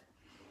with it.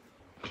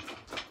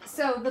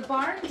 So the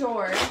barn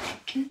door,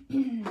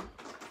 the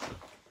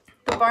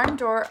barn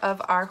door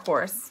of our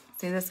horse,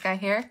 see this guy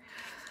here?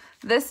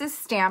 This is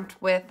stamped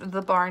with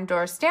the barn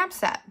door stamp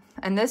set.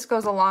 And this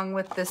goes along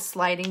with this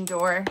sliding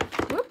door,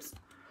 whoops,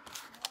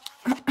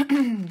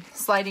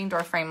 sliding door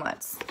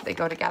framelets. They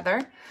go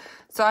together.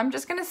 So I'm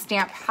just going to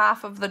stamp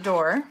half of the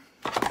door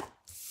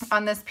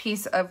on this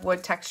piece of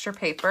wood texture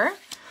paper.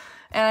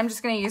 And I'm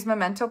just going to use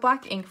Memento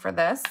black ink for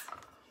this.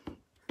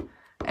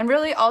 And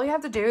really all you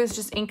have to do is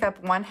just ink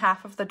up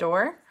 1/2 of the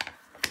door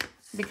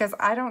because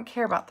I don't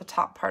care about the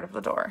top part of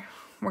the door.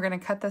 We're going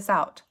to cut this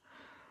out.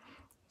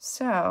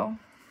 So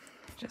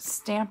just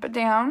stamp it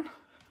down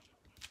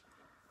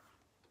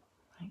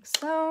like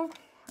so,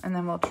 and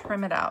then we'll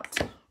trim it out.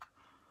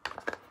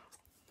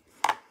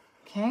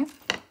 Okay.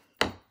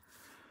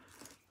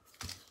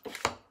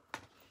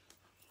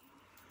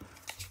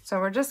 So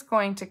we're just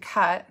going to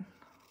cut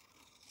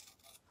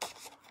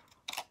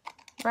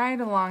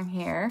right along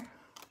here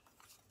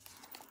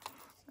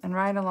and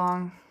right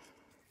along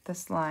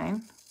this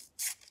line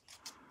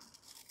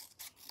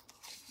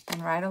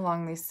and right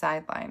along these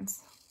side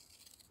lines.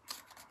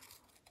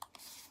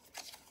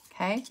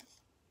 Okay,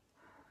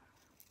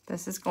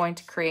 this is going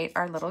to create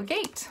our little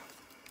gate.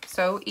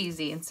 So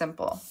easy and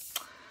simple.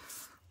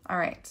 All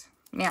right,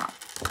 now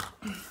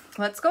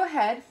let's go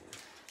ahead,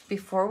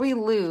 before we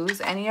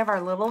lose any of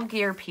our little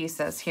gear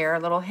pieces here, our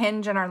little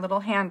hinge and our little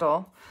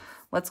handle,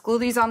 let's glue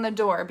these on the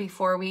door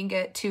before we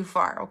get too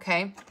far,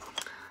 okay?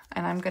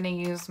 And I'm gonna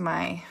use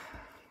my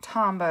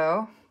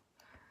Tombow,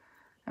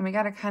 and we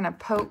gotta kind of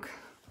poke,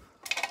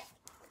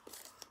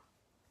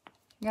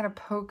 you gotta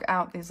poke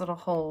out these little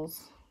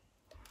holes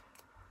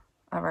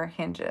of our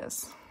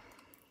hinges,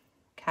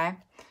 okay?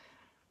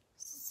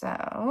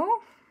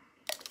 So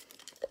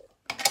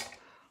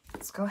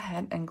let's go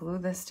ahead and glue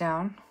this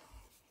down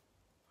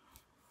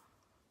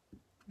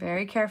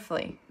very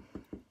carefully.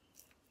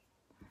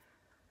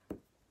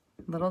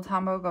 Little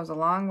Tombow goes a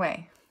long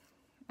way,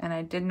 and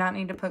I did not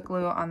need to put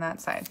glue on that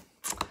side.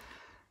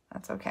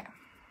 That's okay.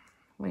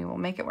 We will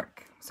make it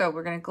work. So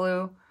we're going to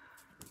glue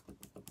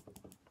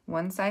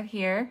one side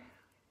here,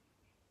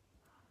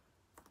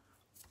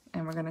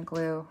 and we're going to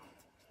glue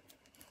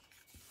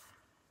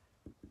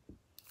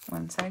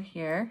one side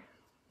here.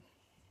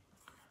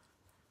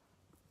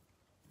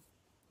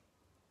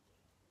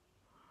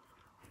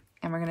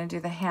 And we're going to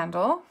do the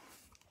handle.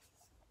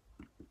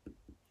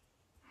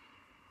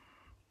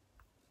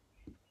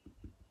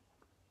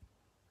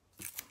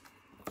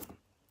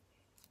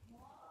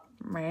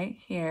 Right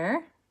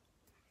here.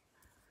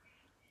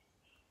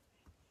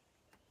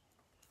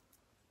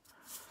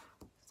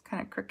 It's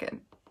kind of crooked.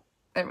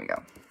 There we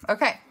go.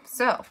 Okay,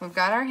 so we've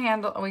got our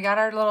handle, we got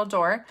our little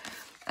door,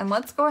 and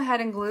let's go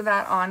ahead and glue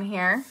that on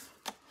here.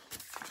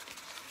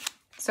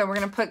 So we're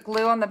going to put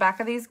glue on the back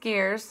of these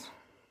gears,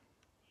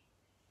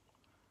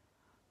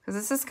 because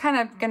this is kind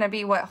of going to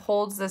be what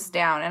holds this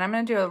down. And I'm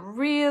going to do a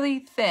really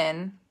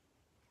thin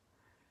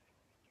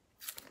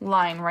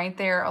line right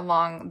there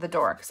along the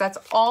door, because that's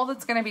all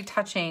that's going to be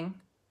touching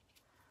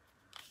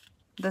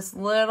this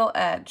little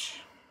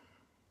edge.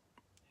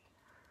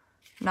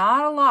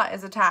 Not a lot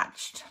is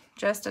attached,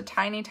 just a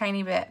tiny,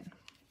 tiny bit.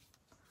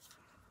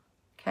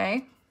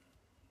 Okay.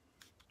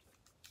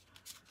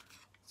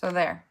 So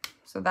there.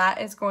 So that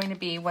is going to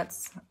be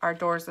what's our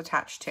doors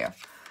attached to.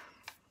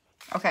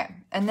 Okay.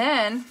 And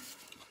then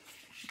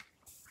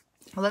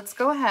let's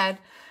go ahead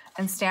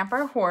and stamp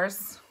our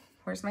horse.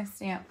 Where's my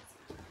stamp?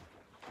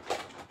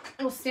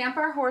 We'll stamp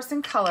our horse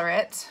and color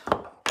it.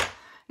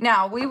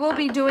 Now, we will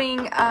be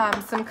doing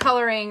some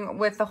coloring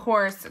with the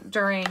horse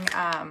during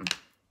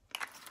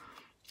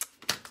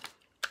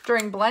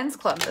Blends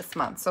Club this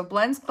month. So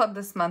Blends Club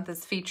this month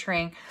is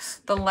featuring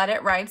the Let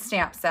It Ride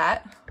stamp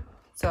set.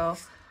 So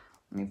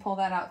let me pull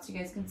that out so you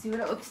guys can see what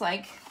it looks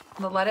like.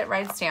 The Let It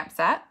Ride stamp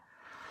set.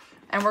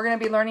 And we're going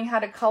to be learning how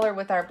to color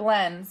with our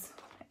blends.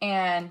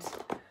 And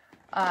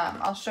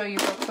I'll show you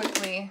real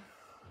quickly.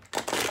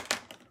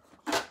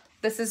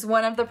 This is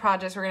one of the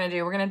projects we're going to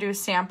do. We're going to do a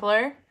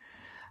sampler.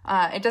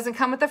 It doesn't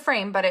come with the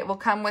frame, but it will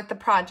come with the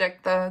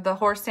project, the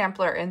horse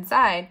sampler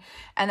inside.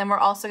 And then we're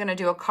also going to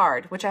do a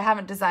card, which I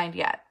haven't designed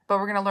yet. But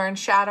we're going to learn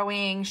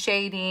shadowing,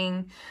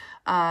 shading,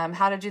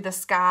 how to do the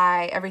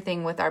sky,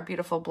 everything with our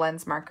beautiful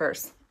blends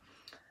markers.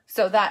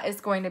 So that is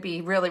going to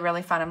be really,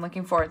 really fun. I'm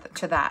looking forward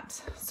to that.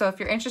 So if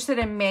you're interested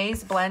in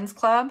May's Blends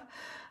Club,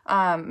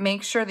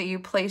 make sure that you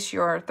place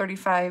your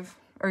 $35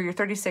 or your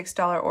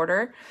 $36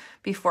 order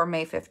before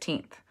May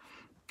 15th.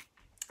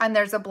 And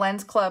there's a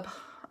Blends Club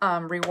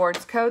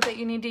rewards code that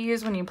you need to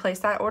use when you place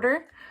that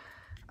order.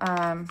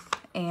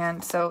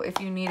 And so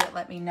if you need it,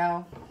 let me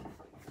know.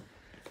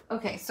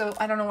 Okay, so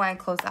I don't know why I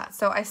closed that.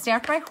 So I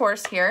stamped my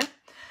horse here.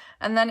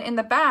 And then in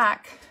the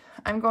back,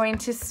 I'm going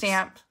to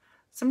stamp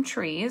some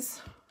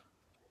trees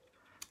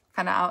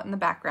kind of out in the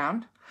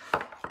background.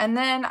 And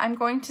then I'm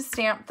going to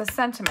stamp the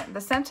sentiment.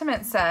 The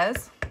sentiment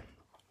says,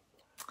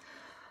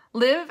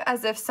 live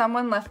as if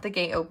someone left the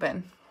gate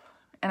open.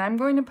 And I'm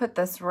going to put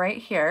this right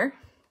here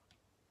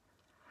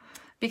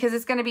because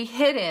it's going to be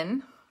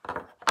hidden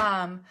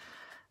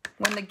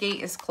when the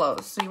gate is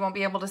closed. So you won't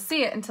be able to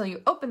see it until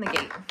you open the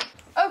gate.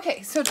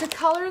 Okay, so to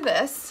color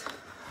this,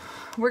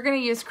 we're going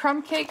to use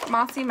Crumb Cake,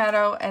 Mossy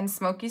Meadow, and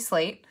Smoky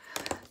Slate.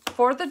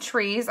 For the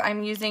trees,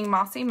 I'm using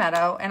Mossy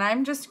Meadow, and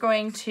I'm just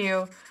going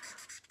to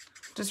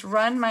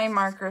run my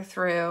marker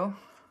through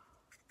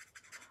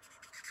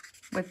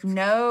with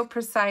no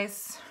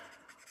precise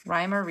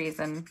rhyme or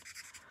reason,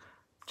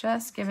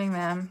 just giving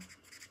them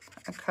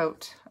a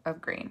coat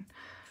of green.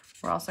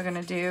 We're also going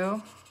to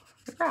do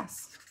the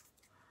grass.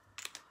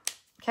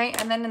 Okay,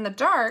 and then in the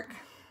dark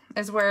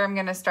is where I'm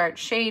going to start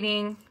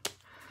shading,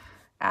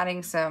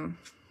 adding some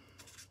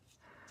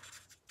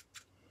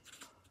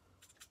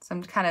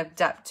kind of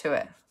depth to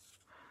it.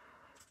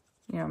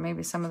 You know,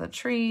 maybe some of the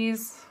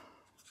trees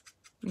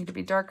need to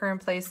be darker in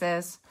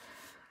places.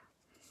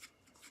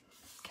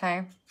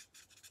 Okay.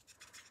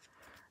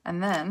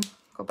 And then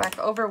go back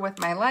over with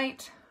my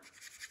light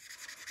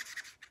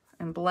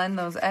and blend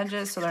those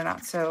edges so they're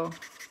not so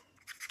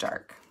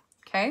dark.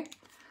 Okay.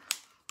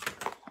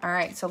 All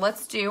right, so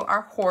let's do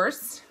our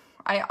horse.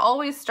 I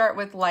always start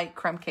with light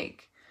crumb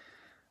cake.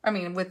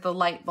 With the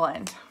light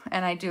blend,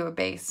 and I do a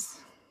base.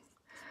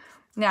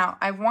 Now,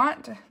 I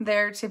want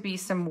there to be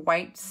some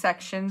white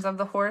sections of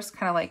the horse,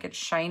 kind of like it's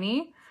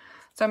shiny.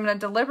 So I'm going to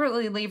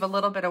deliberately leave a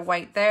little bit of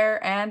white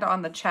there and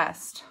on the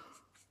chest,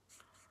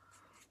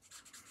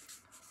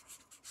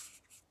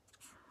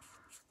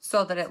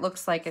 so that it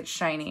looks like it's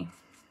shiny.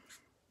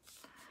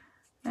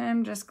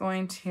 I'm just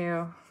going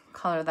to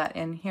color that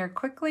in here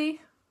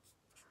quickly.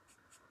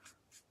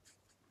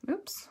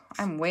 Oops,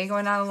 I'm way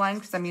going out of line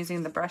because I'm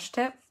using the brush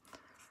tip.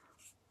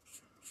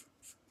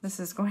 This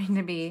is going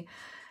to be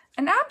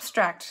an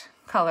abstract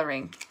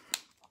coloring.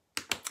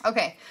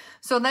 Okay,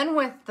 so then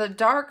with the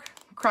dark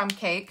crumb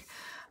cake,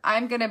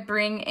 I'm gonna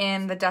bring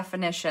in the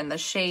definition, the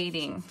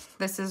shading.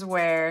 This is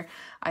where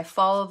I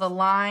follow the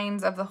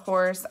lines of the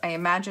horse. I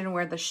imagine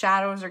where the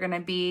shadows are gonna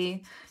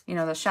be. You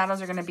know, the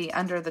shadows are gonna be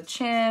under the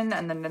chin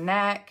and then the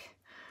neck,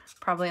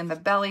 probably in the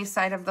belly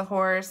side of the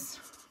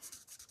horse,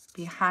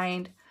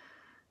 behind,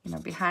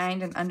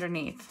 behind and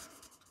underneath,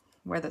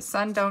 where the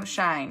sun don't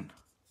shine.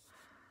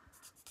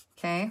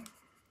 Okay.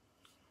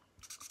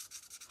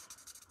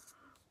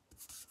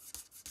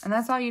 And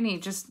that's all you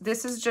need.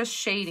 This is just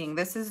shading.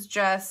 This is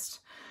just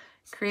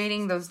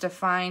creating those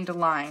defined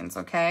lines,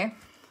 okay?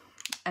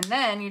 And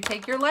then you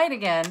take your light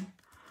again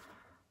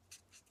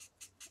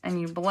and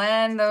you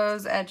blend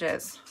those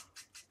edges.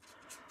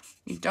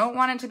 You don't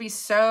want it to be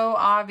so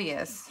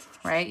obvious,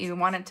 right? You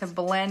want it to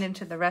blend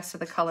into the rest of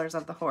the colors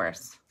of the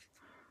horse.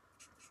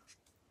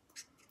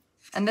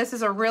 And this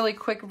is a really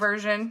quick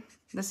version.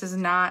 This is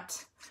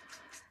not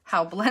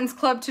how Blends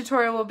Club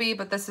tutorial will be,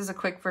 but this is a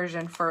quick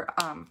version for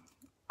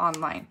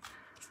online,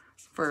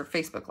 for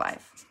Facebook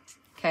Live,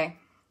 okay?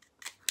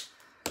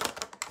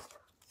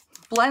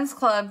 Blends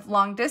Club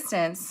long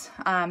distance,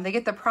 they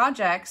get the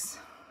projects,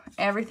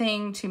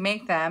 everything to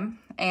make them,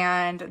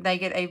 and they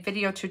get a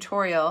video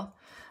tutorial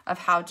of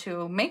how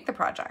to make the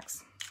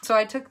projects. So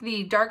I took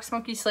the dark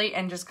smoky slate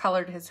and just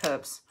colored his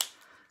hooves.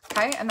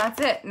 Okay, and that's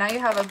it. Now you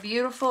have a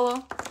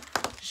beautiful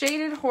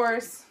shaded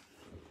horse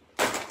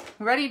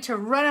ready to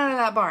run out of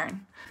that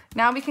barn.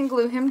 Now we can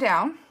glue him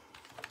down.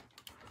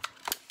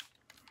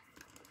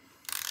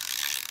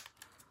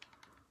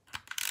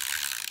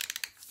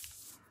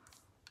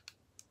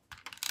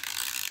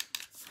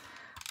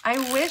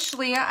 I wish,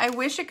 Leah, I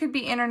wish it could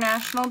be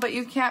international, but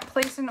you can't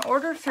place an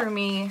order through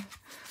me.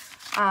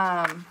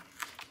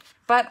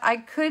 But I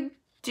could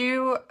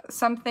do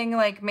something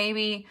like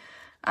maybe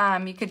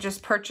you could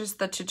just purchase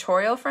the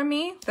tutorial from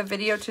me, the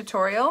video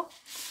tutorial.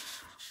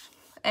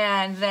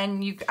 And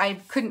then I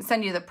couldn't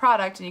send you the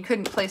product and you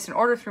couldn't place an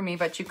order through me,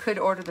 but you could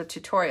order the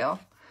tutorial.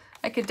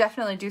 I could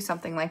definitely do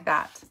something like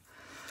that.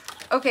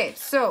 Okay,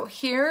 so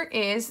here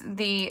is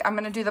I'm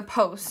gonna do the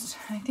post.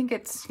 I think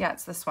it's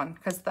this one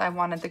because I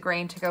wanted the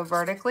grain to go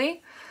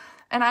vertically.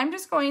 And I'm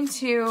just going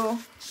to,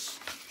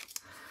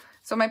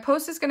 so my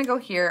post is gonna go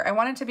here. I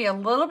want it to be a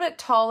little bit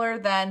taller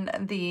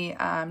than the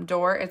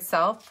door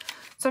itself.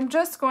 So I'm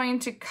just going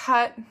to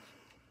cut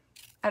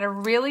at a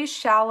really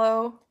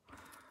shallow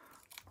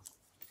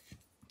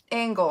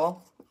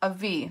angle of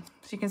V.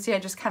 So you can see I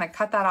just kind of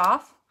cut that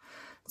off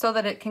so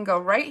that it can go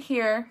right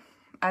here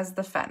as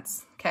the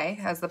fence, okay,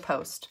 as the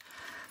post.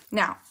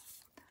 Now,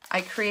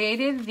 I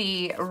created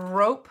the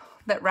rope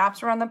that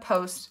wraps around the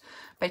post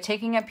by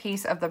taking a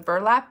piece of the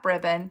burlap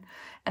ribbon,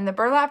 and the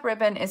burlap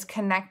ribbon is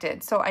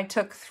connected. So I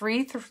took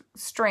three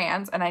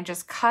strands and I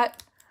just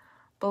cut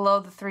below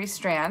the 3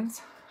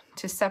 strands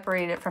to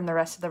separate it from the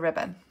rest of the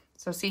ribbon.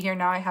 So see here,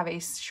 now I have a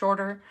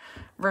shorter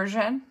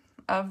version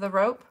of the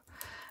rope.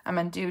 I'm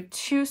gonna do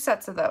 2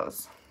 sets of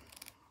those.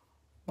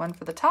 One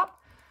for the top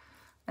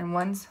and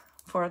one's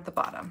for the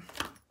bottom.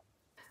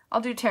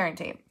 I'll do tearing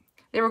tape.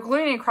 They were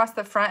gluing across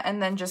the front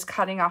and then just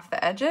cutting off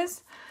the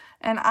edges.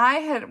 And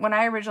when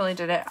I originally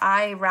did it,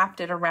 I wrapped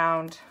it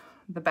around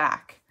the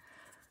back.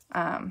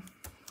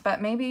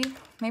 But maybe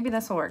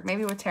this will work.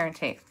 Maybe with tear and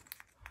tape.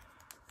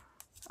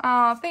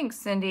 Oh, thanks,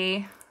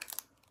 Cindy.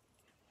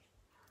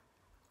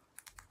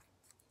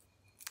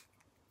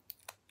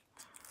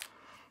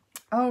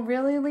 Oh,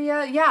 really,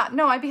 Leah? Yeah,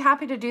 no, I'd be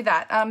happy to do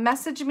that.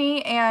 Message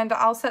me and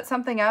I'll set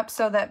something up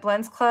so that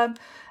Blends Club,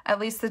 at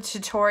least the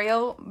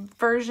tutorial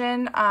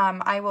version,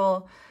 I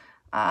will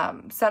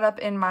set up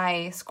in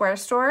my Square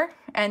store,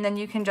 and then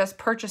you can just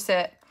purchase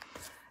it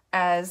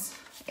as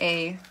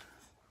a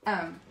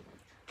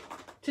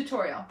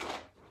tutorial.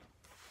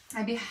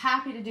 I'd be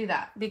happy to do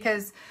that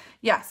because,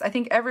 yes, I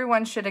think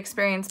everyone should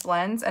experience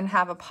blends and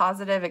have a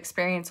positive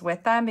experience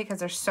with them because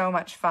they're so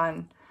much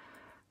fun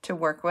to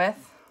work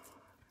with.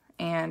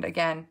 And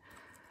again,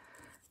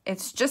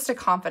 it's just a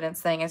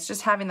confidence thing. It's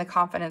just having the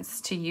confidence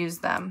to use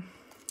them.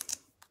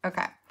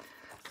 Okay,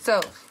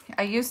 so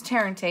I used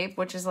tear and tape,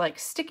 which is like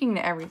sticking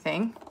to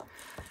everything.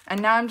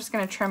 And now I'm just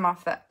going to trim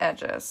off the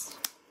edges.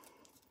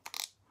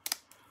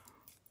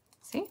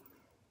 See?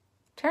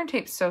 Tear and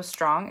tape's so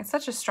strong. It's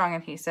such a strong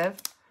adhesive.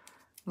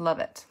 Love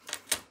it.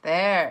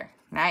 There.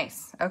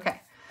 Nice.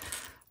 Okay.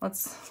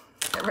 Let's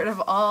get rid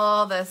of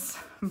all this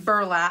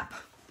burlap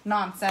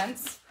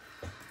nonsense.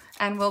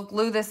 And we'll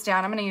glue this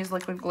down. I'm going to use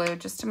liquid glue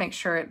just to make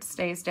sure it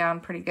stays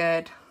down pretty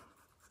good.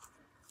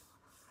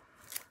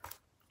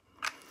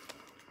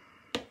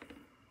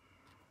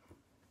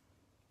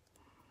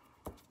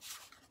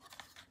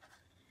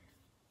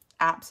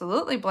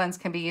 Absolutely, blends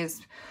can be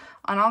used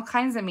on all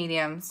kinds of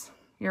mediums.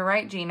 You're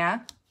right,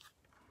 Gina.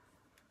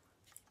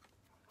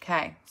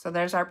 Okay, so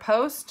there's our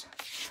post.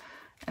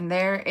 And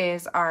there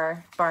is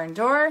our barn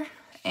door.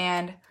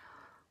 And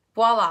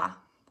voila.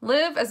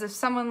 Live as if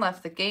someone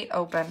left the gate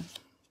open.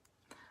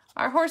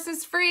 Our horse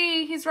is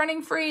free. He's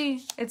running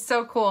free. It's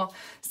so cool.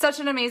 Such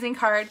an amazing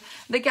card.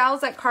 The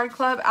gals at Card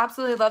Club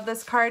absolutely love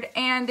this card,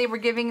 and they were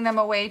giving them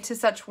away to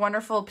such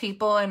wonderful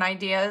people and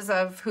ideas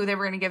of who they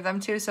were going to give them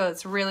to, so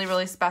it's really,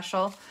 really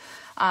special.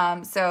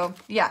 So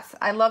yes,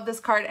 I love this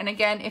card. And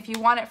again, if you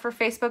want it for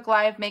Facebook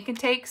Live Make and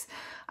Takes,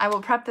 I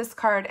will prep this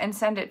card and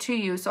send it to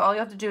you. So all you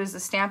have to do is to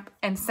stamp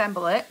and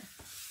assemble it.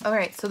 All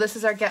right, so this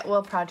is our Get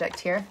Well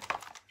project here.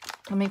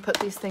 Let me put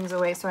these things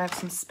away so I have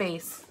some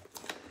space.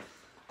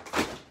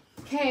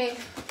 Okay,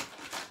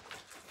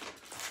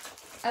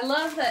 I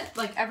love that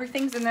like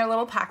everything's in their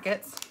little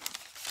packets.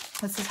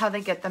 This is how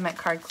they get them at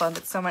Card Club.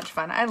 It's so much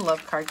fun. I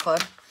love Card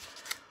Club.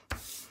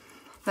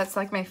 That's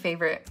like my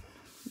favorite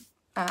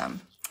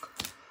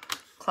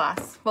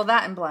class. Well,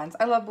 that and blends.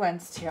 I love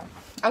blends too.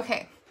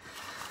 Okay,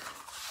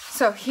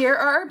 so here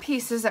are our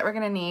pieces that we're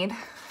gonna need.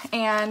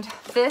 And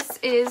this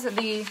is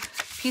the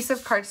piece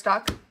of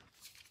cardstock.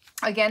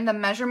 Again, the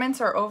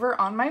measurements are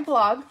over on my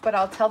blog, but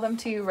I'll tell them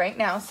to you right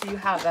now so you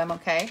have them,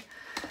 okay?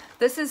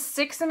 This is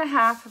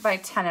 6.5 by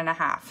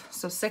 10.5.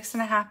 So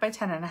 6.5 by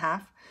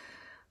 10.5.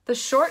 The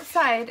short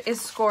side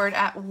is scored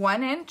at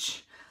 1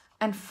 inch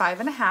and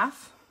 5.5.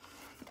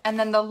 And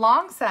then the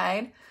long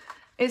side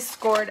is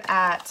scored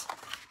at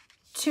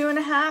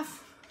 2.5,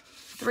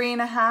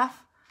 3.5,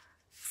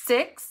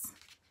 6,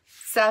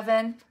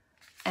 7,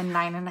 and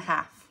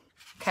 9.5.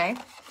 Okay?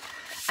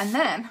 And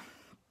then,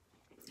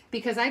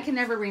 because I can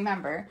never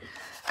remember,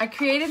 I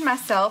created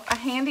myself a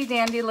handy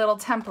dandy little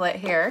template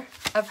here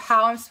of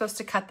how I'm supposed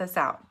to cut this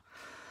out.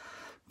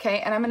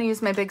 Okay, and I'm gonna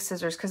use my big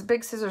scissors because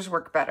big scissors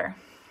work better.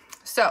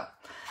 So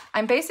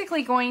I'm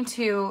basically going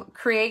to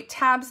create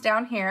tabs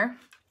down here.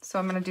 So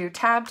I'm gonna do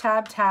tab,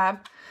 tab,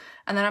 tab,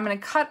 and then I'm gonna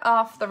cut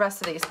off the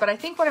rest of these. But I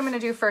think what I'm gonna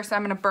do first,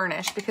 I'm gonna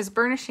burnish because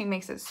burnishing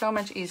makes it so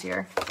much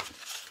easier.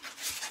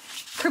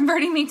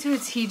 Converting me to a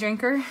tea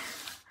drinker.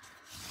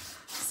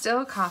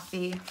 Still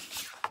coffee.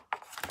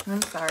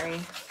 I'm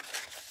sorry.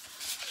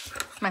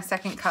 My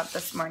second cup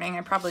this morning.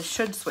 I probably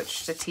should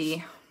switch to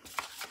tea.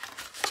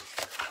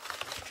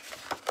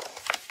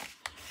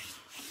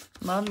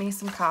 Love me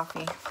some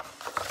coffee.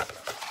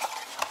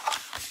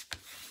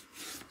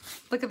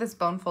 Look at this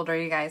bone folder,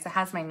 you guys. It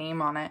has my name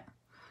on it.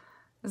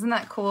 Isn't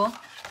that cool?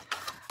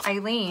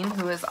 Eileen,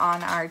 who is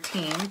on our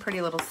team,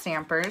 Pretty Little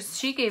Stampers,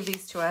 she gave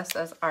these to us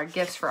as our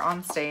gifts for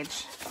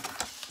Onstage.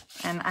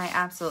 And I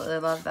absolutely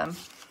love them.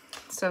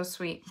 So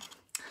sweet.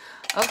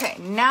 Okay,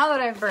 now that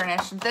I've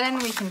burnished, then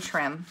we can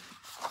trim.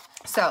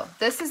 So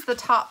this is the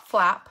top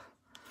flap,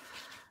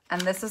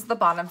 and this is the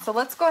bottom. So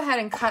let's go ahead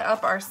and cut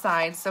up our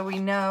sides so we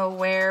know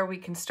where we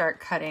can start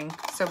cutting.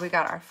 So we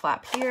got our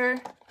flap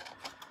here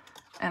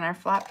and our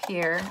flap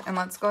here, and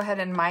let's go ahead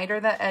and miter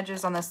the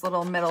edges on this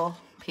little middle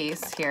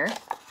piece here.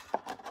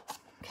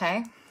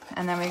 Okay,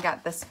 and then we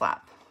got this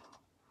flap.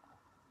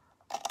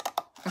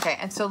 Okay,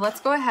 and so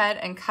let's go ahead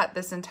and cut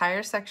this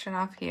entire section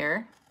off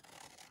here.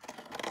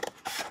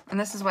 And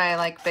this is why I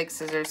like big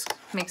scissors.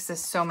 Makes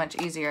this so much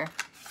easier.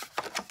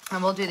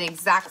 And we'll do the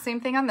exact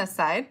same thing on this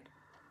side.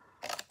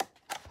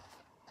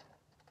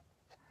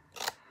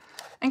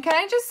 And can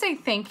I just say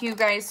thank you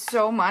guys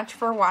so much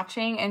for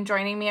watching and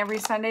joining me every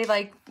Sunday.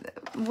 Like,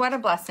 what a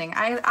blessing.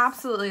 I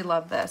absolutely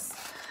love this.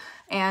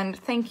 And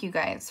thank you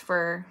guys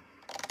for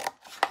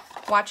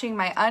watching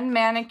my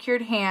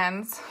unmanicured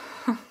hands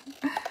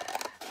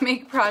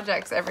make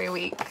projects every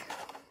week.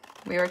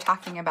 We were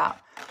talking about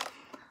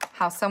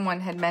how someone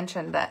had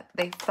mentioned that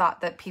they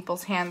thought that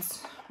people's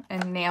hands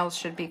and nails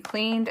should be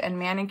cleaned and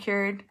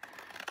manicured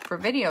for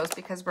videos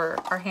because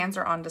our hands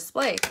are on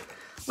display,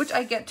 which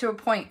I get to a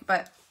point,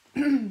 but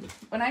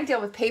when I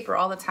deal with paper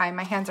all the time,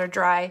 my hands are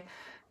dry,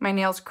 my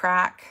nails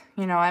crack,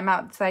 you know, I'm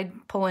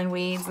outside pulling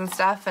weeds and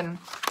stuff, and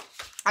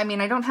I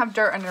mean, I don't have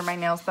dirt under my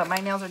nails, but my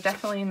nails are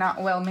definitely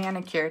not well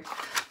manicured.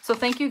 So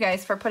thank you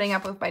guys for putting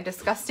up with my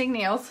disgusting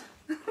nails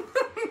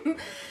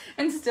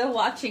and still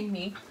watching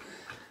me.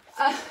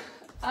 I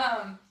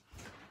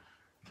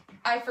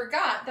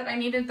forgot that I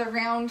needed the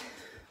round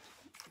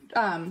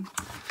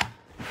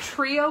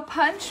trio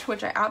punch,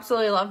 which I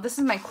absolutely love. This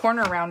is my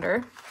corner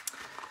rounder.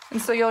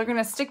 And so you're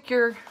gonna stick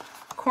your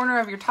corner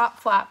of your top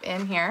flap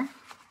in here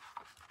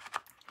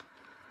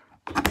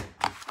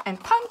and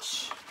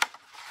punch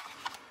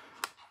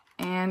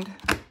and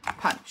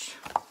punch,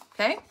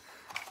 okay?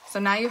 So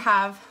now you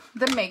have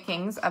the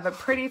makings of a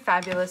pretty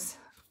fabulous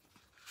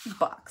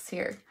box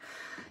here.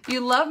 You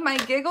love my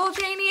giggle,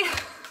 Janie?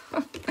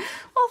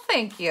 Well,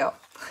 thank you.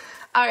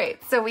 All right,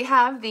 so we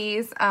have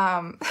these,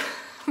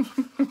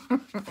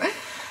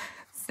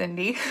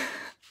 Cindy.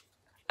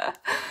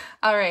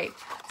 All right,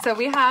 so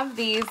we have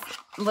these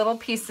little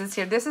pieces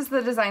here. This is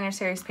the Designer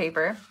Series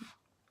paper.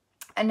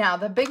 And now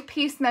the big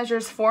piece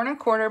measures 4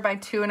 1/4 by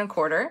 2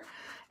 1/4.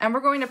 And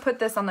we're going to put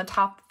this on the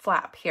top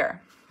flap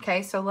here.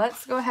 Okay, so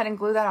let's go ahead and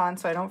glue that on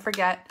so I don't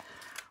forget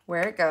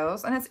where it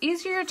goes. And it's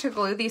easier to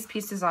glue these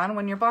pieces on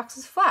when your box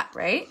is flat,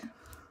 right?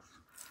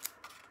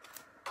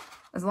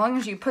 As long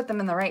as you put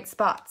them in the right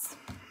spots.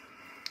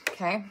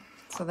 Okay,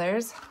 so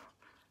there's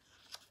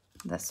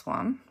this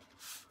one.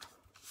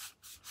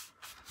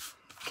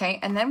 Okay,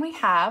 and then we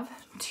have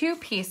 2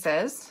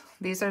 pieces.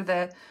 These are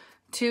the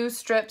 2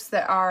 strips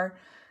that are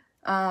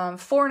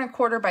 4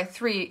 1/4 by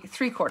 3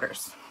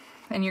 3/4.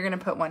 And you're gonna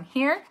put one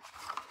here,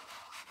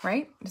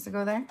 right? Does it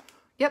go there?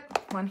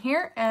 Yep, one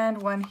here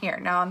and one here.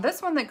 Now on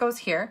this one that goes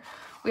here,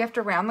 we have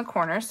to round the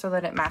corners so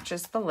that it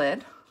matches the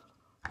lid.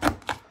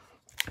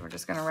 So we're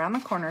just gonna round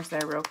the corners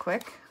there real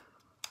quick.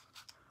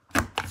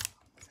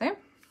 See?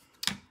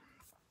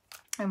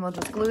 And we'll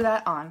just glue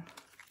that on.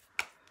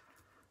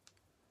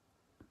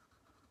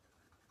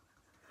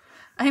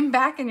 I'm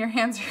back and your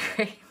hands are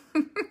great.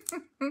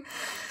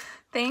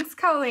 Thanks,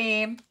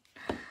 Colleen.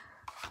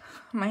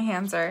 My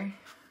hands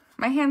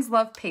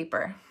love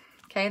paper.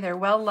 Okay, they're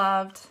well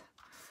loved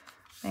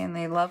and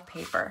they love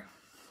paper.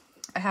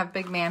 I have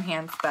big man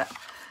hands, but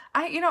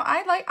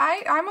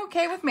I'm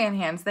okay with man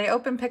hands. They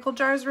open pickle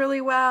jars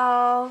really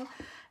well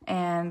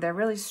and they're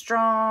really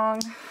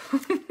strong.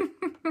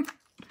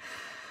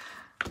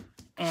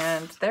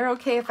 And they're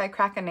okay if I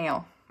crack a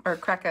nail or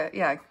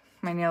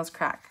my nails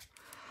crack.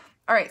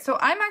 All right, so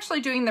I'm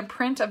actually doing the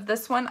print of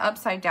this one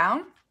upside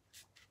down.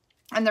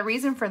 And the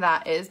reason for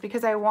that is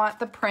because I want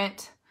the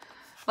print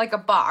like a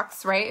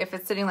box, right? If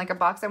it's sitting like a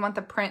box, I want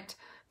the print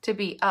to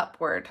be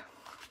upward.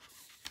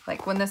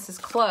 Like when this is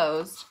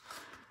closed,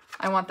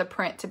 I want the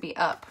print to be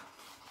up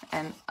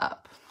and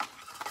up.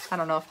 I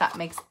don't know if that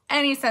makes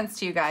any sense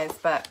to you guys,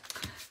 but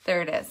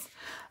there it is.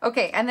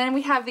 Okay, and then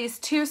we have these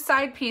 2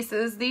 side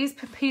pieces. These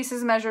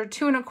pieces measure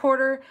 2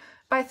 1/4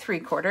 by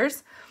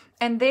 3/4.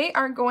 And they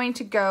are going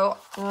to go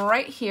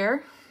right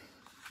here.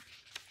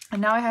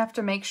 And now I have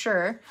to make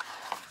sure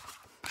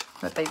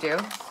that they do.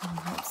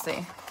 Let's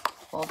see.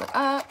 Fold it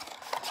up.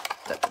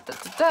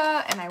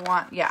 And I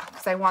want,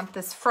 because I want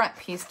this front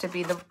piece to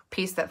be the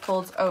piece that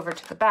folds over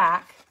to the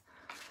back.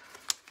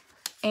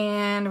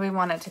 And we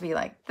want it to be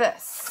like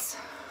this.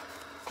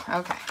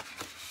 Okay.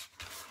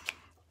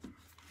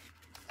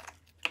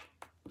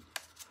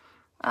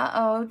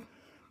 Uh-oh.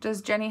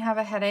 Does Jenny have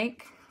a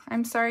headache?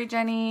 I'm sorry,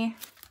 Jenny.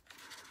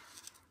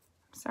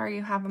 Sorry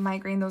you have a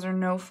migraine. Those are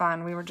no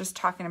fun. We were just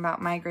talking about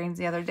migraines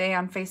the other day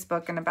on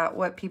Facebook and about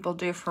what people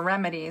do for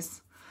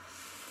remedies.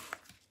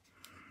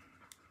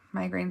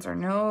 Migraines are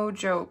no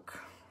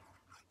joke.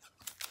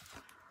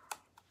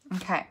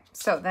 Okay,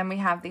 so then we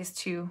have these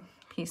 2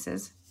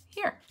 pieces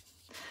here.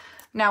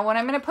 Now, when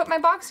I'm going to put my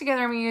box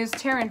together, I'm going to use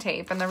tear and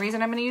tape. And the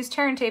reason I'm going to use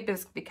tear and tape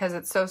is because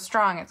it's so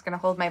strong. It's going to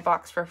hold my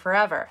box for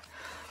forever.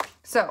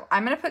 So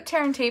I'm going to put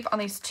tear and tape on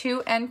these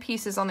 2 end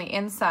pieces on the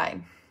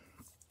inside.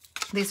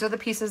 These are the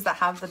pieces that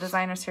have the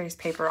Designer Series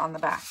paper on the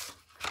back.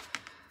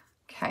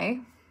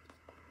 Okay.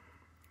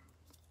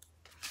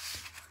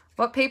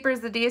 What paper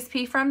is the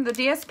DSP from? The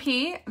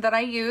DSP that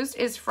I used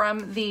is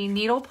from the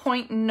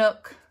Needlepoint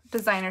Nook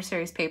Designer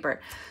Series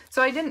paper.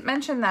 So I didn't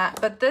mention that,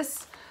 but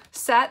this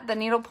set, the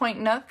Needlepoint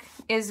Nook,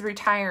 is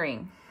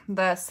retiring.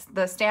 The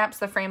stamps,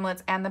 the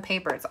framelits, and the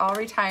paper. It's all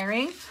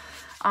retiring.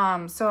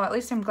 So at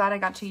least I'm glad I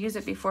got to use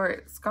it before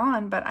it's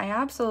gone, but I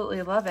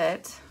absolutely love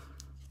it.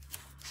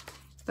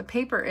 The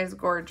paper is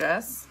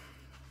gorgeous,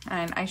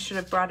 and I should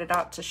have brought it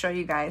out to show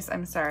you guys.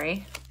 I'm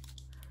sorry.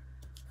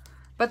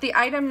 But the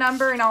item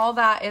number and all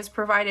that is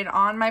provided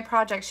on my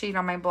project sheet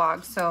on my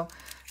blog. So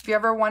if you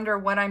ever wonder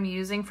what I'm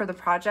using for the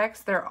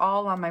projects, they're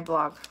all on my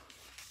blog.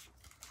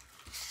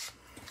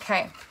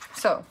 Okay,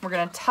 so we're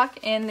gonna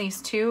tuck in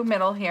these two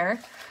middle here,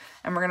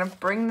 and we're gonna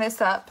bring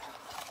this up,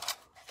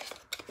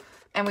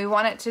 and we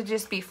want it to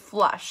just be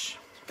flush.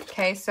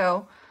 Okay,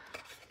 so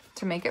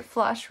to make it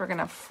flush, we're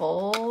gonna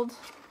fold.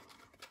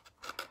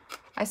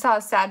 I saw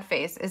a sad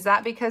face. Is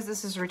that because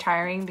this is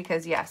retiring?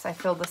 Because yes, I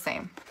feel the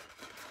same.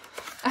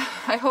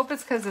 I hope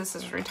it's because this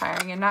is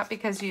retiring and not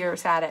because you're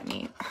sad at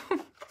me.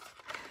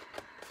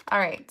 All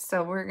right,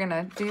 so we're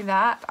gonna do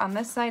that on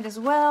this side as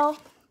well.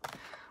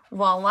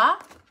 Voila.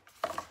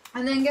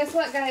 And then guess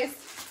what, guys?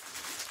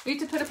 We need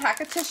to put a pack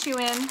of tissue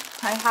in.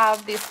 I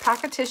have this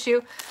pack of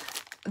tissue.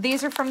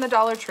 These are from the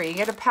Dollar Tree. You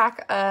get a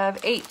pack of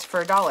 8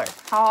 for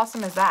 $1. How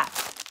awesome is that?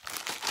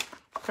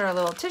 Put our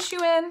little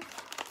tissue in.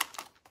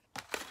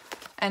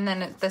 And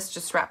then this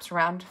just wraps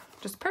around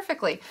just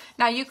perfectly.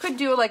 Now you could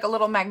do like a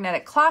little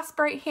magnetic clasp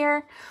right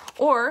here,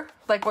 or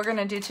like we're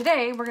gonna do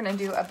today, we're gonna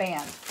do a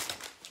band.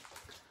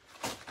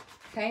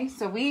 Okay,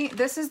 so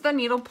this is the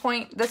needle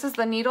point, this is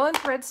the needle and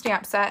thread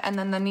stamp set, and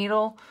then the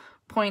needle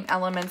point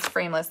elements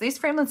frameless. These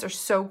frameless are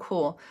so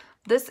cool.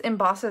 This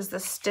embosses the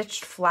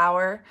stitched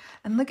flower,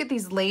 and look at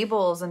these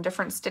labels and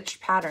different stitched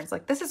patterns.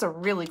 Like, this is a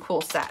really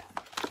cool set.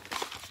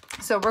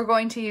 So we're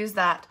going to use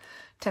that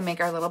to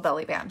make our little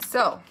belly band.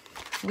 So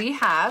we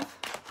have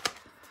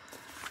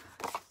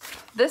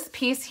this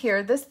piece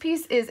here. This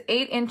piece is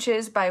 8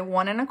 inches by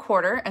 1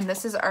 1/4, and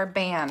this is our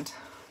band,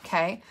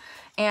 okay?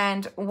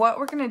 And what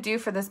we're gonna do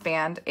for this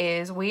band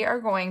is we are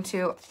going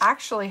to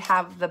actually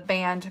have the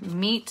band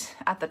meet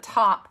at the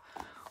top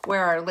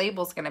where our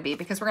label's gonna be,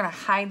 because we're gonna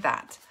hide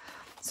that.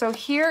 So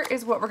here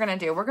is what we're gonna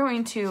do. We're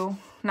going to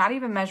not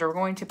even measure, we're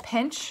going to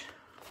pinch,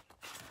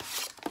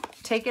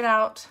 take it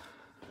out,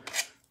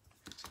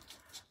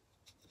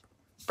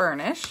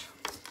 burnish,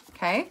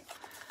 okay?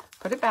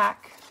 Put it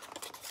back,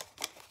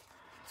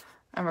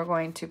 and we're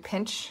going to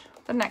pinch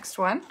the next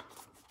one,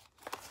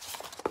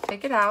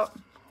 take it out.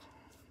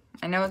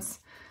 I know it's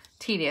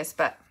tedious,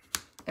 but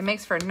it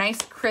makes for a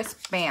nice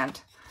crisp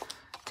band.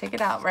 Take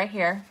it out right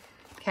here.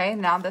 Okay,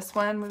 now this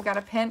one we've got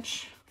to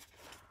pinch,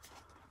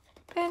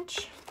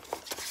 pinch,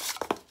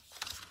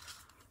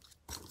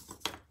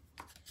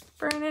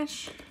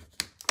 burnish,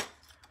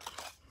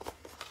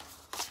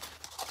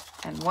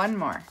 and one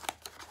more.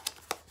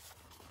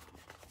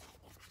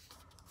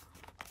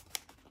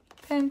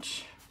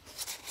 Pinch,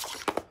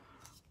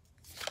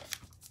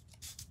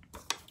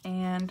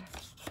 and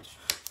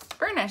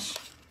burnish.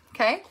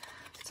 Okay,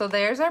 so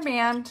there's our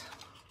band,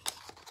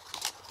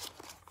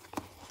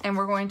 and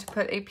we're going to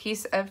put a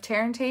piece of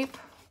tear and tape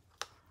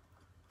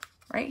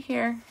right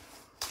here,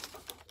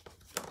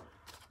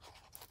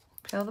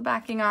 peel the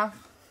backing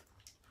off,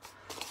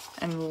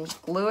 and we'll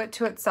glue it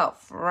to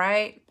itself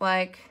right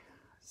like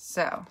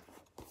so.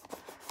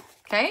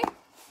 Okay,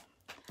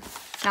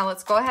 now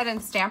let's go ahead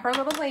and stamp our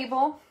little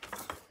label.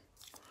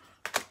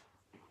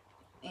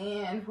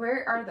 And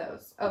where are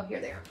those? Oh, here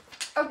they are.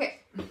 Okay,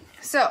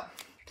 so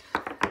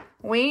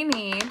we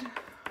need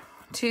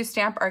to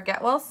stamp our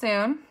Get Well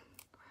Soon.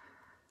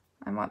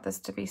 I want this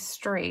to be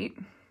straight.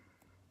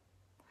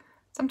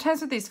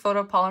 Sometimes with these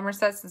photopolymer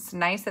sets, it's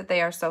nice that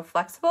they are so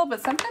flexible,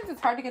 but sometimes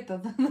it's hard to get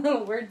the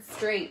little words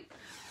straight.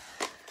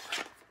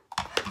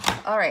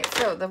 All right,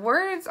 so the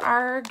words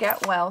are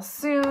Get Well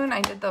Soon. I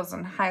did those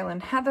in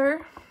Highland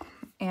Heather,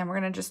 and we're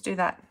gonna just do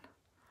that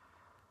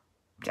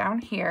down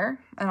here,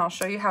 and I'll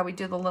show you how we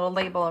do the little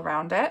label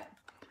around it.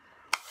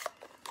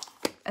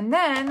 And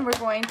then we're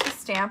going to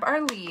stamp our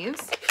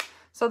leaves.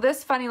 So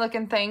this funny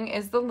looking thing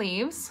is the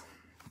leaves.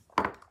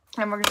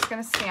 And we're just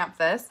gonna stamp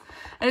this.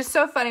 And it's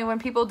so funny when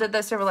people did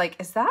this, they were like,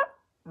 is that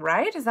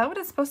right? Is that what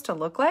it's supposed to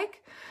look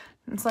like?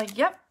 And it's like,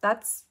 yep,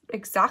 that's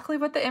exactly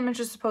what the image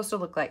is supposed to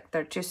look like.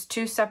 They're just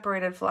two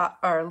separated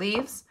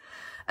leaves.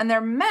 And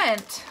they're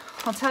meant,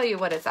 I'll tell you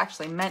what it's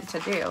actually meant to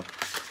do.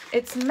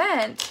 It's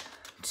meant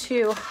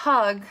to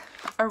hug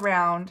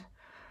around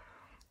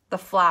the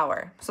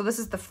flower. So this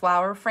is the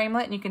flower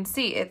framelit, and you can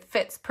see it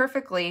fits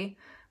perfectly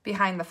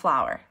behind the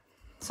flower.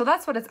 So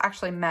that's what it's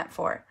actually meant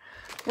for.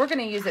 We're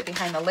gonna use it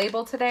behind the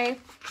label today,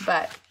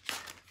 but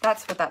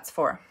that's what that's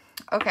for.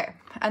 Okay,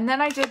 and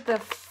then I did the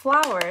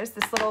flowers,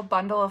 this little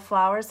bundle of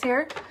flowers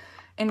here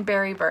in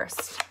Berry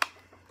Burst,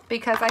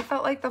 because I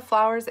felt like the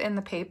flowers in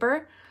the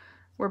paper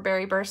were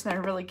Berry Burst and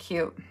they're really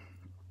cute.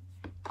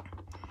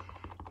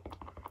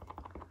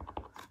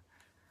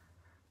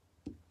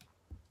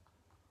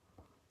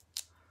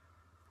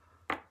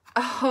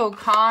 Oh,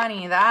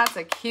 Connie, that's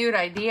a cute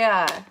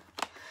idea.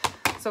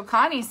 So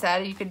Connie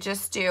said you could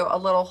just do a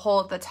little hole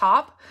at the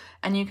top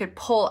and you could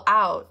pull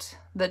out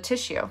the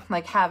tissue,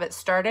 like have it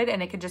started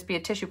and it could just be a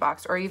tissue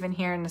box, or even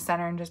here in the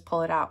center and just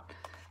pull it out.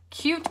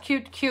 Cute,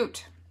 cute,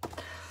 cute.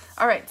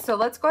 All right, so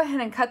let's go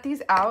ahead and cut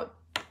these out.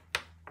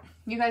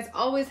 You guys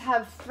always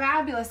have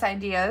fabulous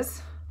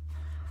ideas.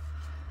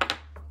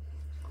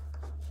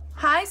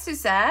 Hi,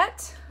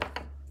 Suzette.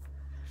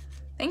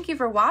 Thank you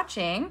for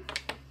watching.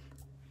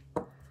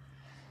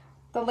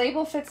 The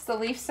label fits the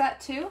leaf set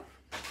too.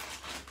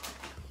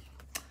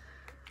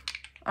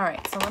 All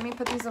right, so let me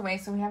put these away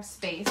so we have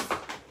space.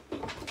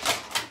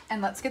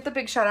 And let's get the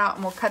Big Shot out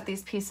and we'll cut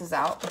these pieces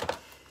out.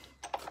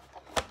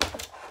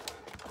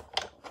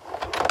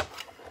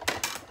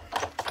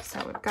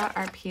 So we've got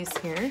our piece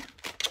here.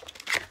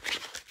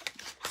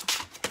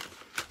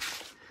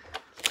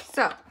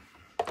 So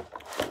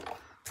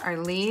our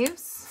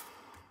leaves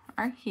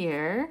are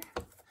here.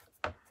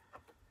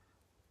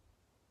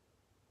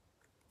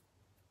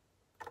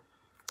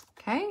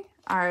 Okay,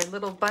 our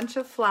little bunch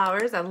of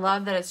flowers. I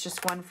love that it's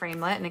just one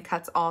framelit and it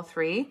cuts all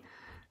three.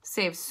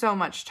 Saves so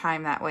much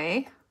time that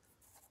way.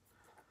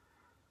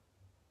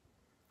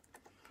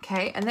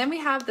 Okay, and then we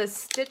have this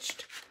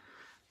stitched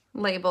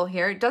label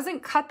here. It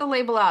doesn't cut the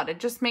label out, it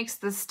just makes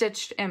the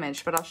stitched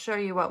image, but I'll show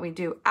you what we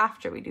do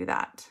after we do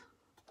that.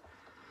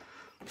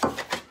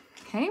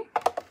 Okay,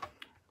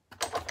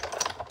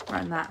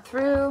 run that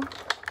through.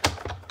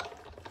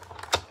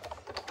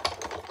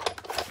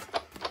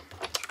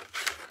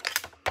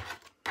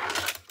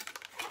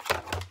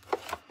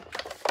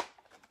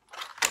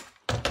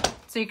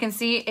 So you can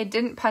see it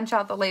didn't punch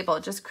out the label,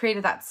 it just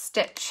created that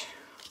stitch.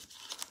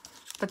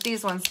 But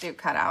these ones do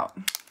cut out.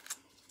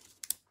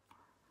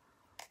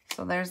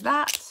 So there's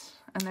that,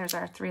 and there's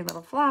our three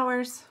little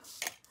flowers.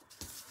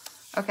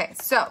 Okay,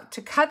 so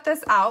to cut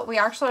this out, we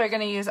actually are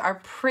gonna use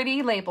our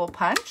pretty label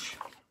punch.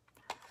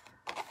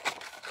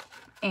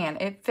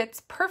 And it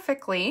fits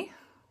perfectly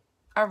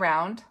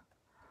around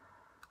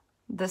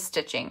the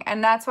stitching.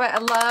 And that's why I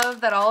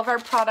love that all of our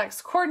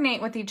products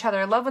coordinate with each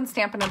other. I love when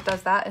Stampin' Up!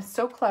 Does that. It's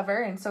so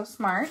clever and so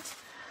smart.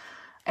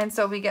 And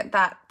so we get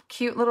that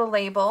cute little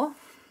label,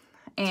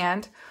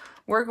 and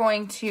we're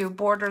going to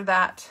border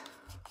that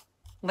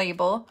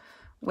label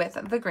with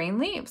the green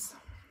leaves.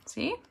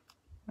 See?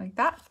 Like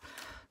that.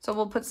 So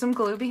we'll put some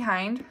glue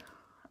behind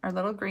our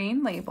little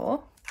green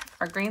label,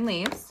 our green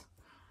leaves.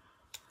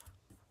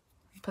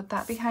 Put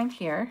that behind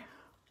here,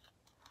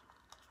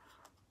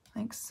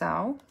 like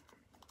so.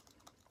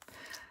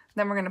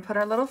 Then we're going to put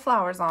our little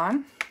flowers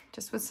on,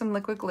 just with some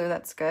liquid glue.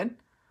 That's good.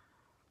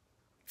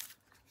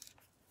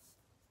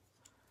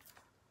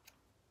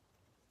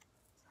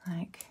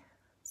 Like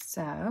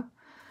so.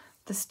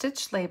 The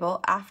stitch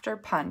label, after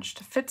punched,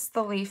 fits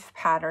the leaf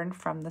pattern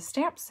from the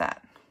stamp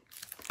set.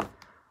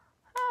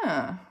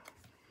 Huh.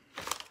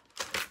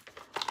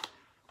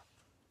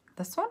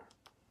 This one?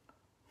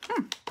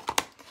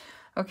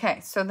 Okay,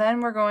 so then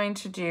we're going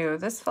to do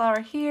this flower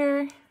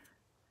here,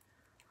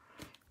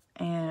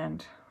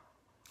 and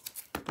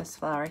this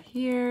flower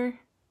here,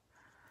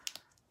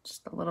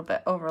 just a little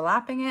bit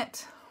overlapping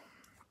it.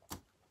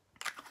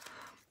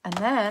 And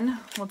then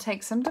we'll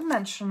take some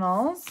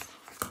dimensionals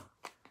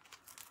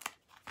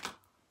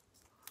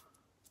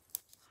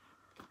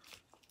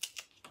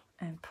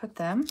and put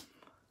them,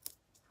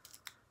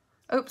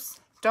 oops,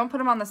 don't put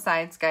them on the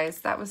sides, guys.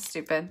 That was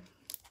stupid.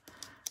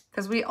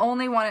 Because we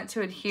only want it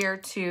to adhere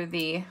to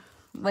the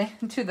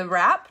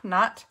wrap,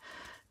 not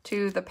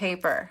to the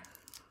paper.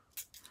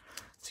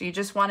 So you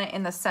just want it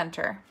in the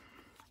center.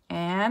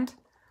 And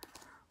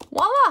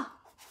voila!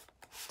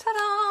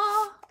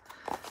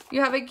 Ta-da! You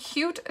have a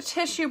cute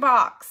tissue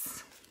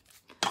box.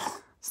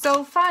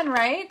 So fun,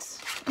 right?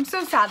 I'm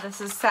so sad this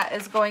set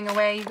is going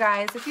away, you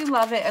guys. If you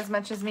love it as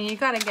much as me, you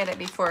gotta get it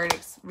before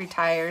it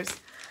retires.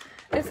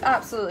 It's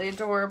absolutely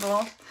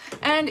adorable.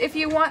 And if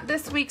you want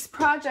this week's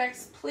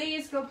projects,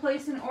 please go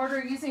place an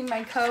order using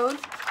my code.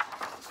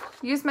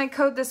 Use my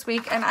code this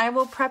week and I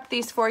will prep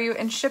these for you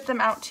and ship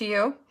them out to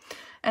you.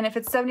 And if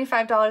it's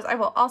 $75, I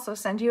will also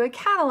send you a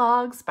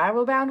catalog,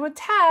 spiral bound with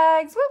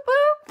tags. Whoop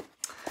whoop.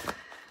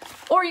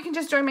 Or you can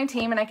just join my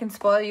team and I can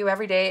spoil you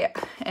every day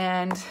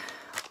and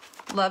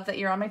love that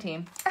you're on my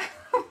team.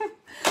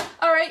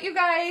 All right, you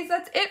guys,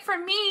 that's it for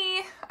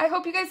me. I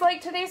hope you guys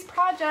liked today's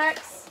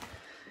projects.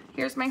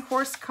 Here's my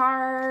horse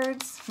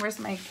cards. Where's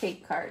my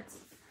cake cards?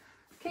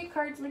 Cake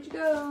cards, where'd you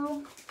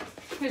go?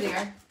 Here they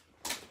are.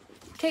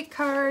 Cake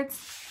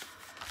cards.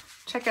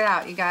 Check it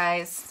out, you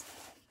guys.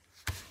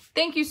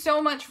 Thank you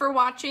so much for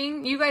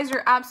watching. You guys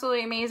are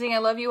absolutely amazing. I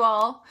love you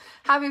all.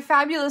 Have a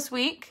fabulous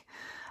week.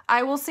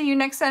 I will see you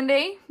next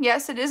Sunday.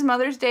 Yes, it is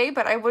Mother's Day,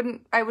 but I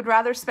would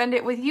rather spend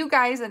it with you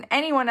guys than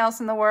anyone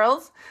else in the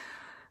world.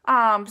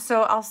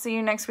 So I'll see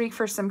you next week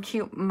for some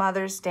cute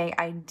Mother's Day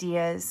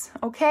ideas.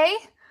 Okay?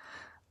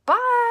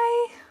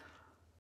 Bye.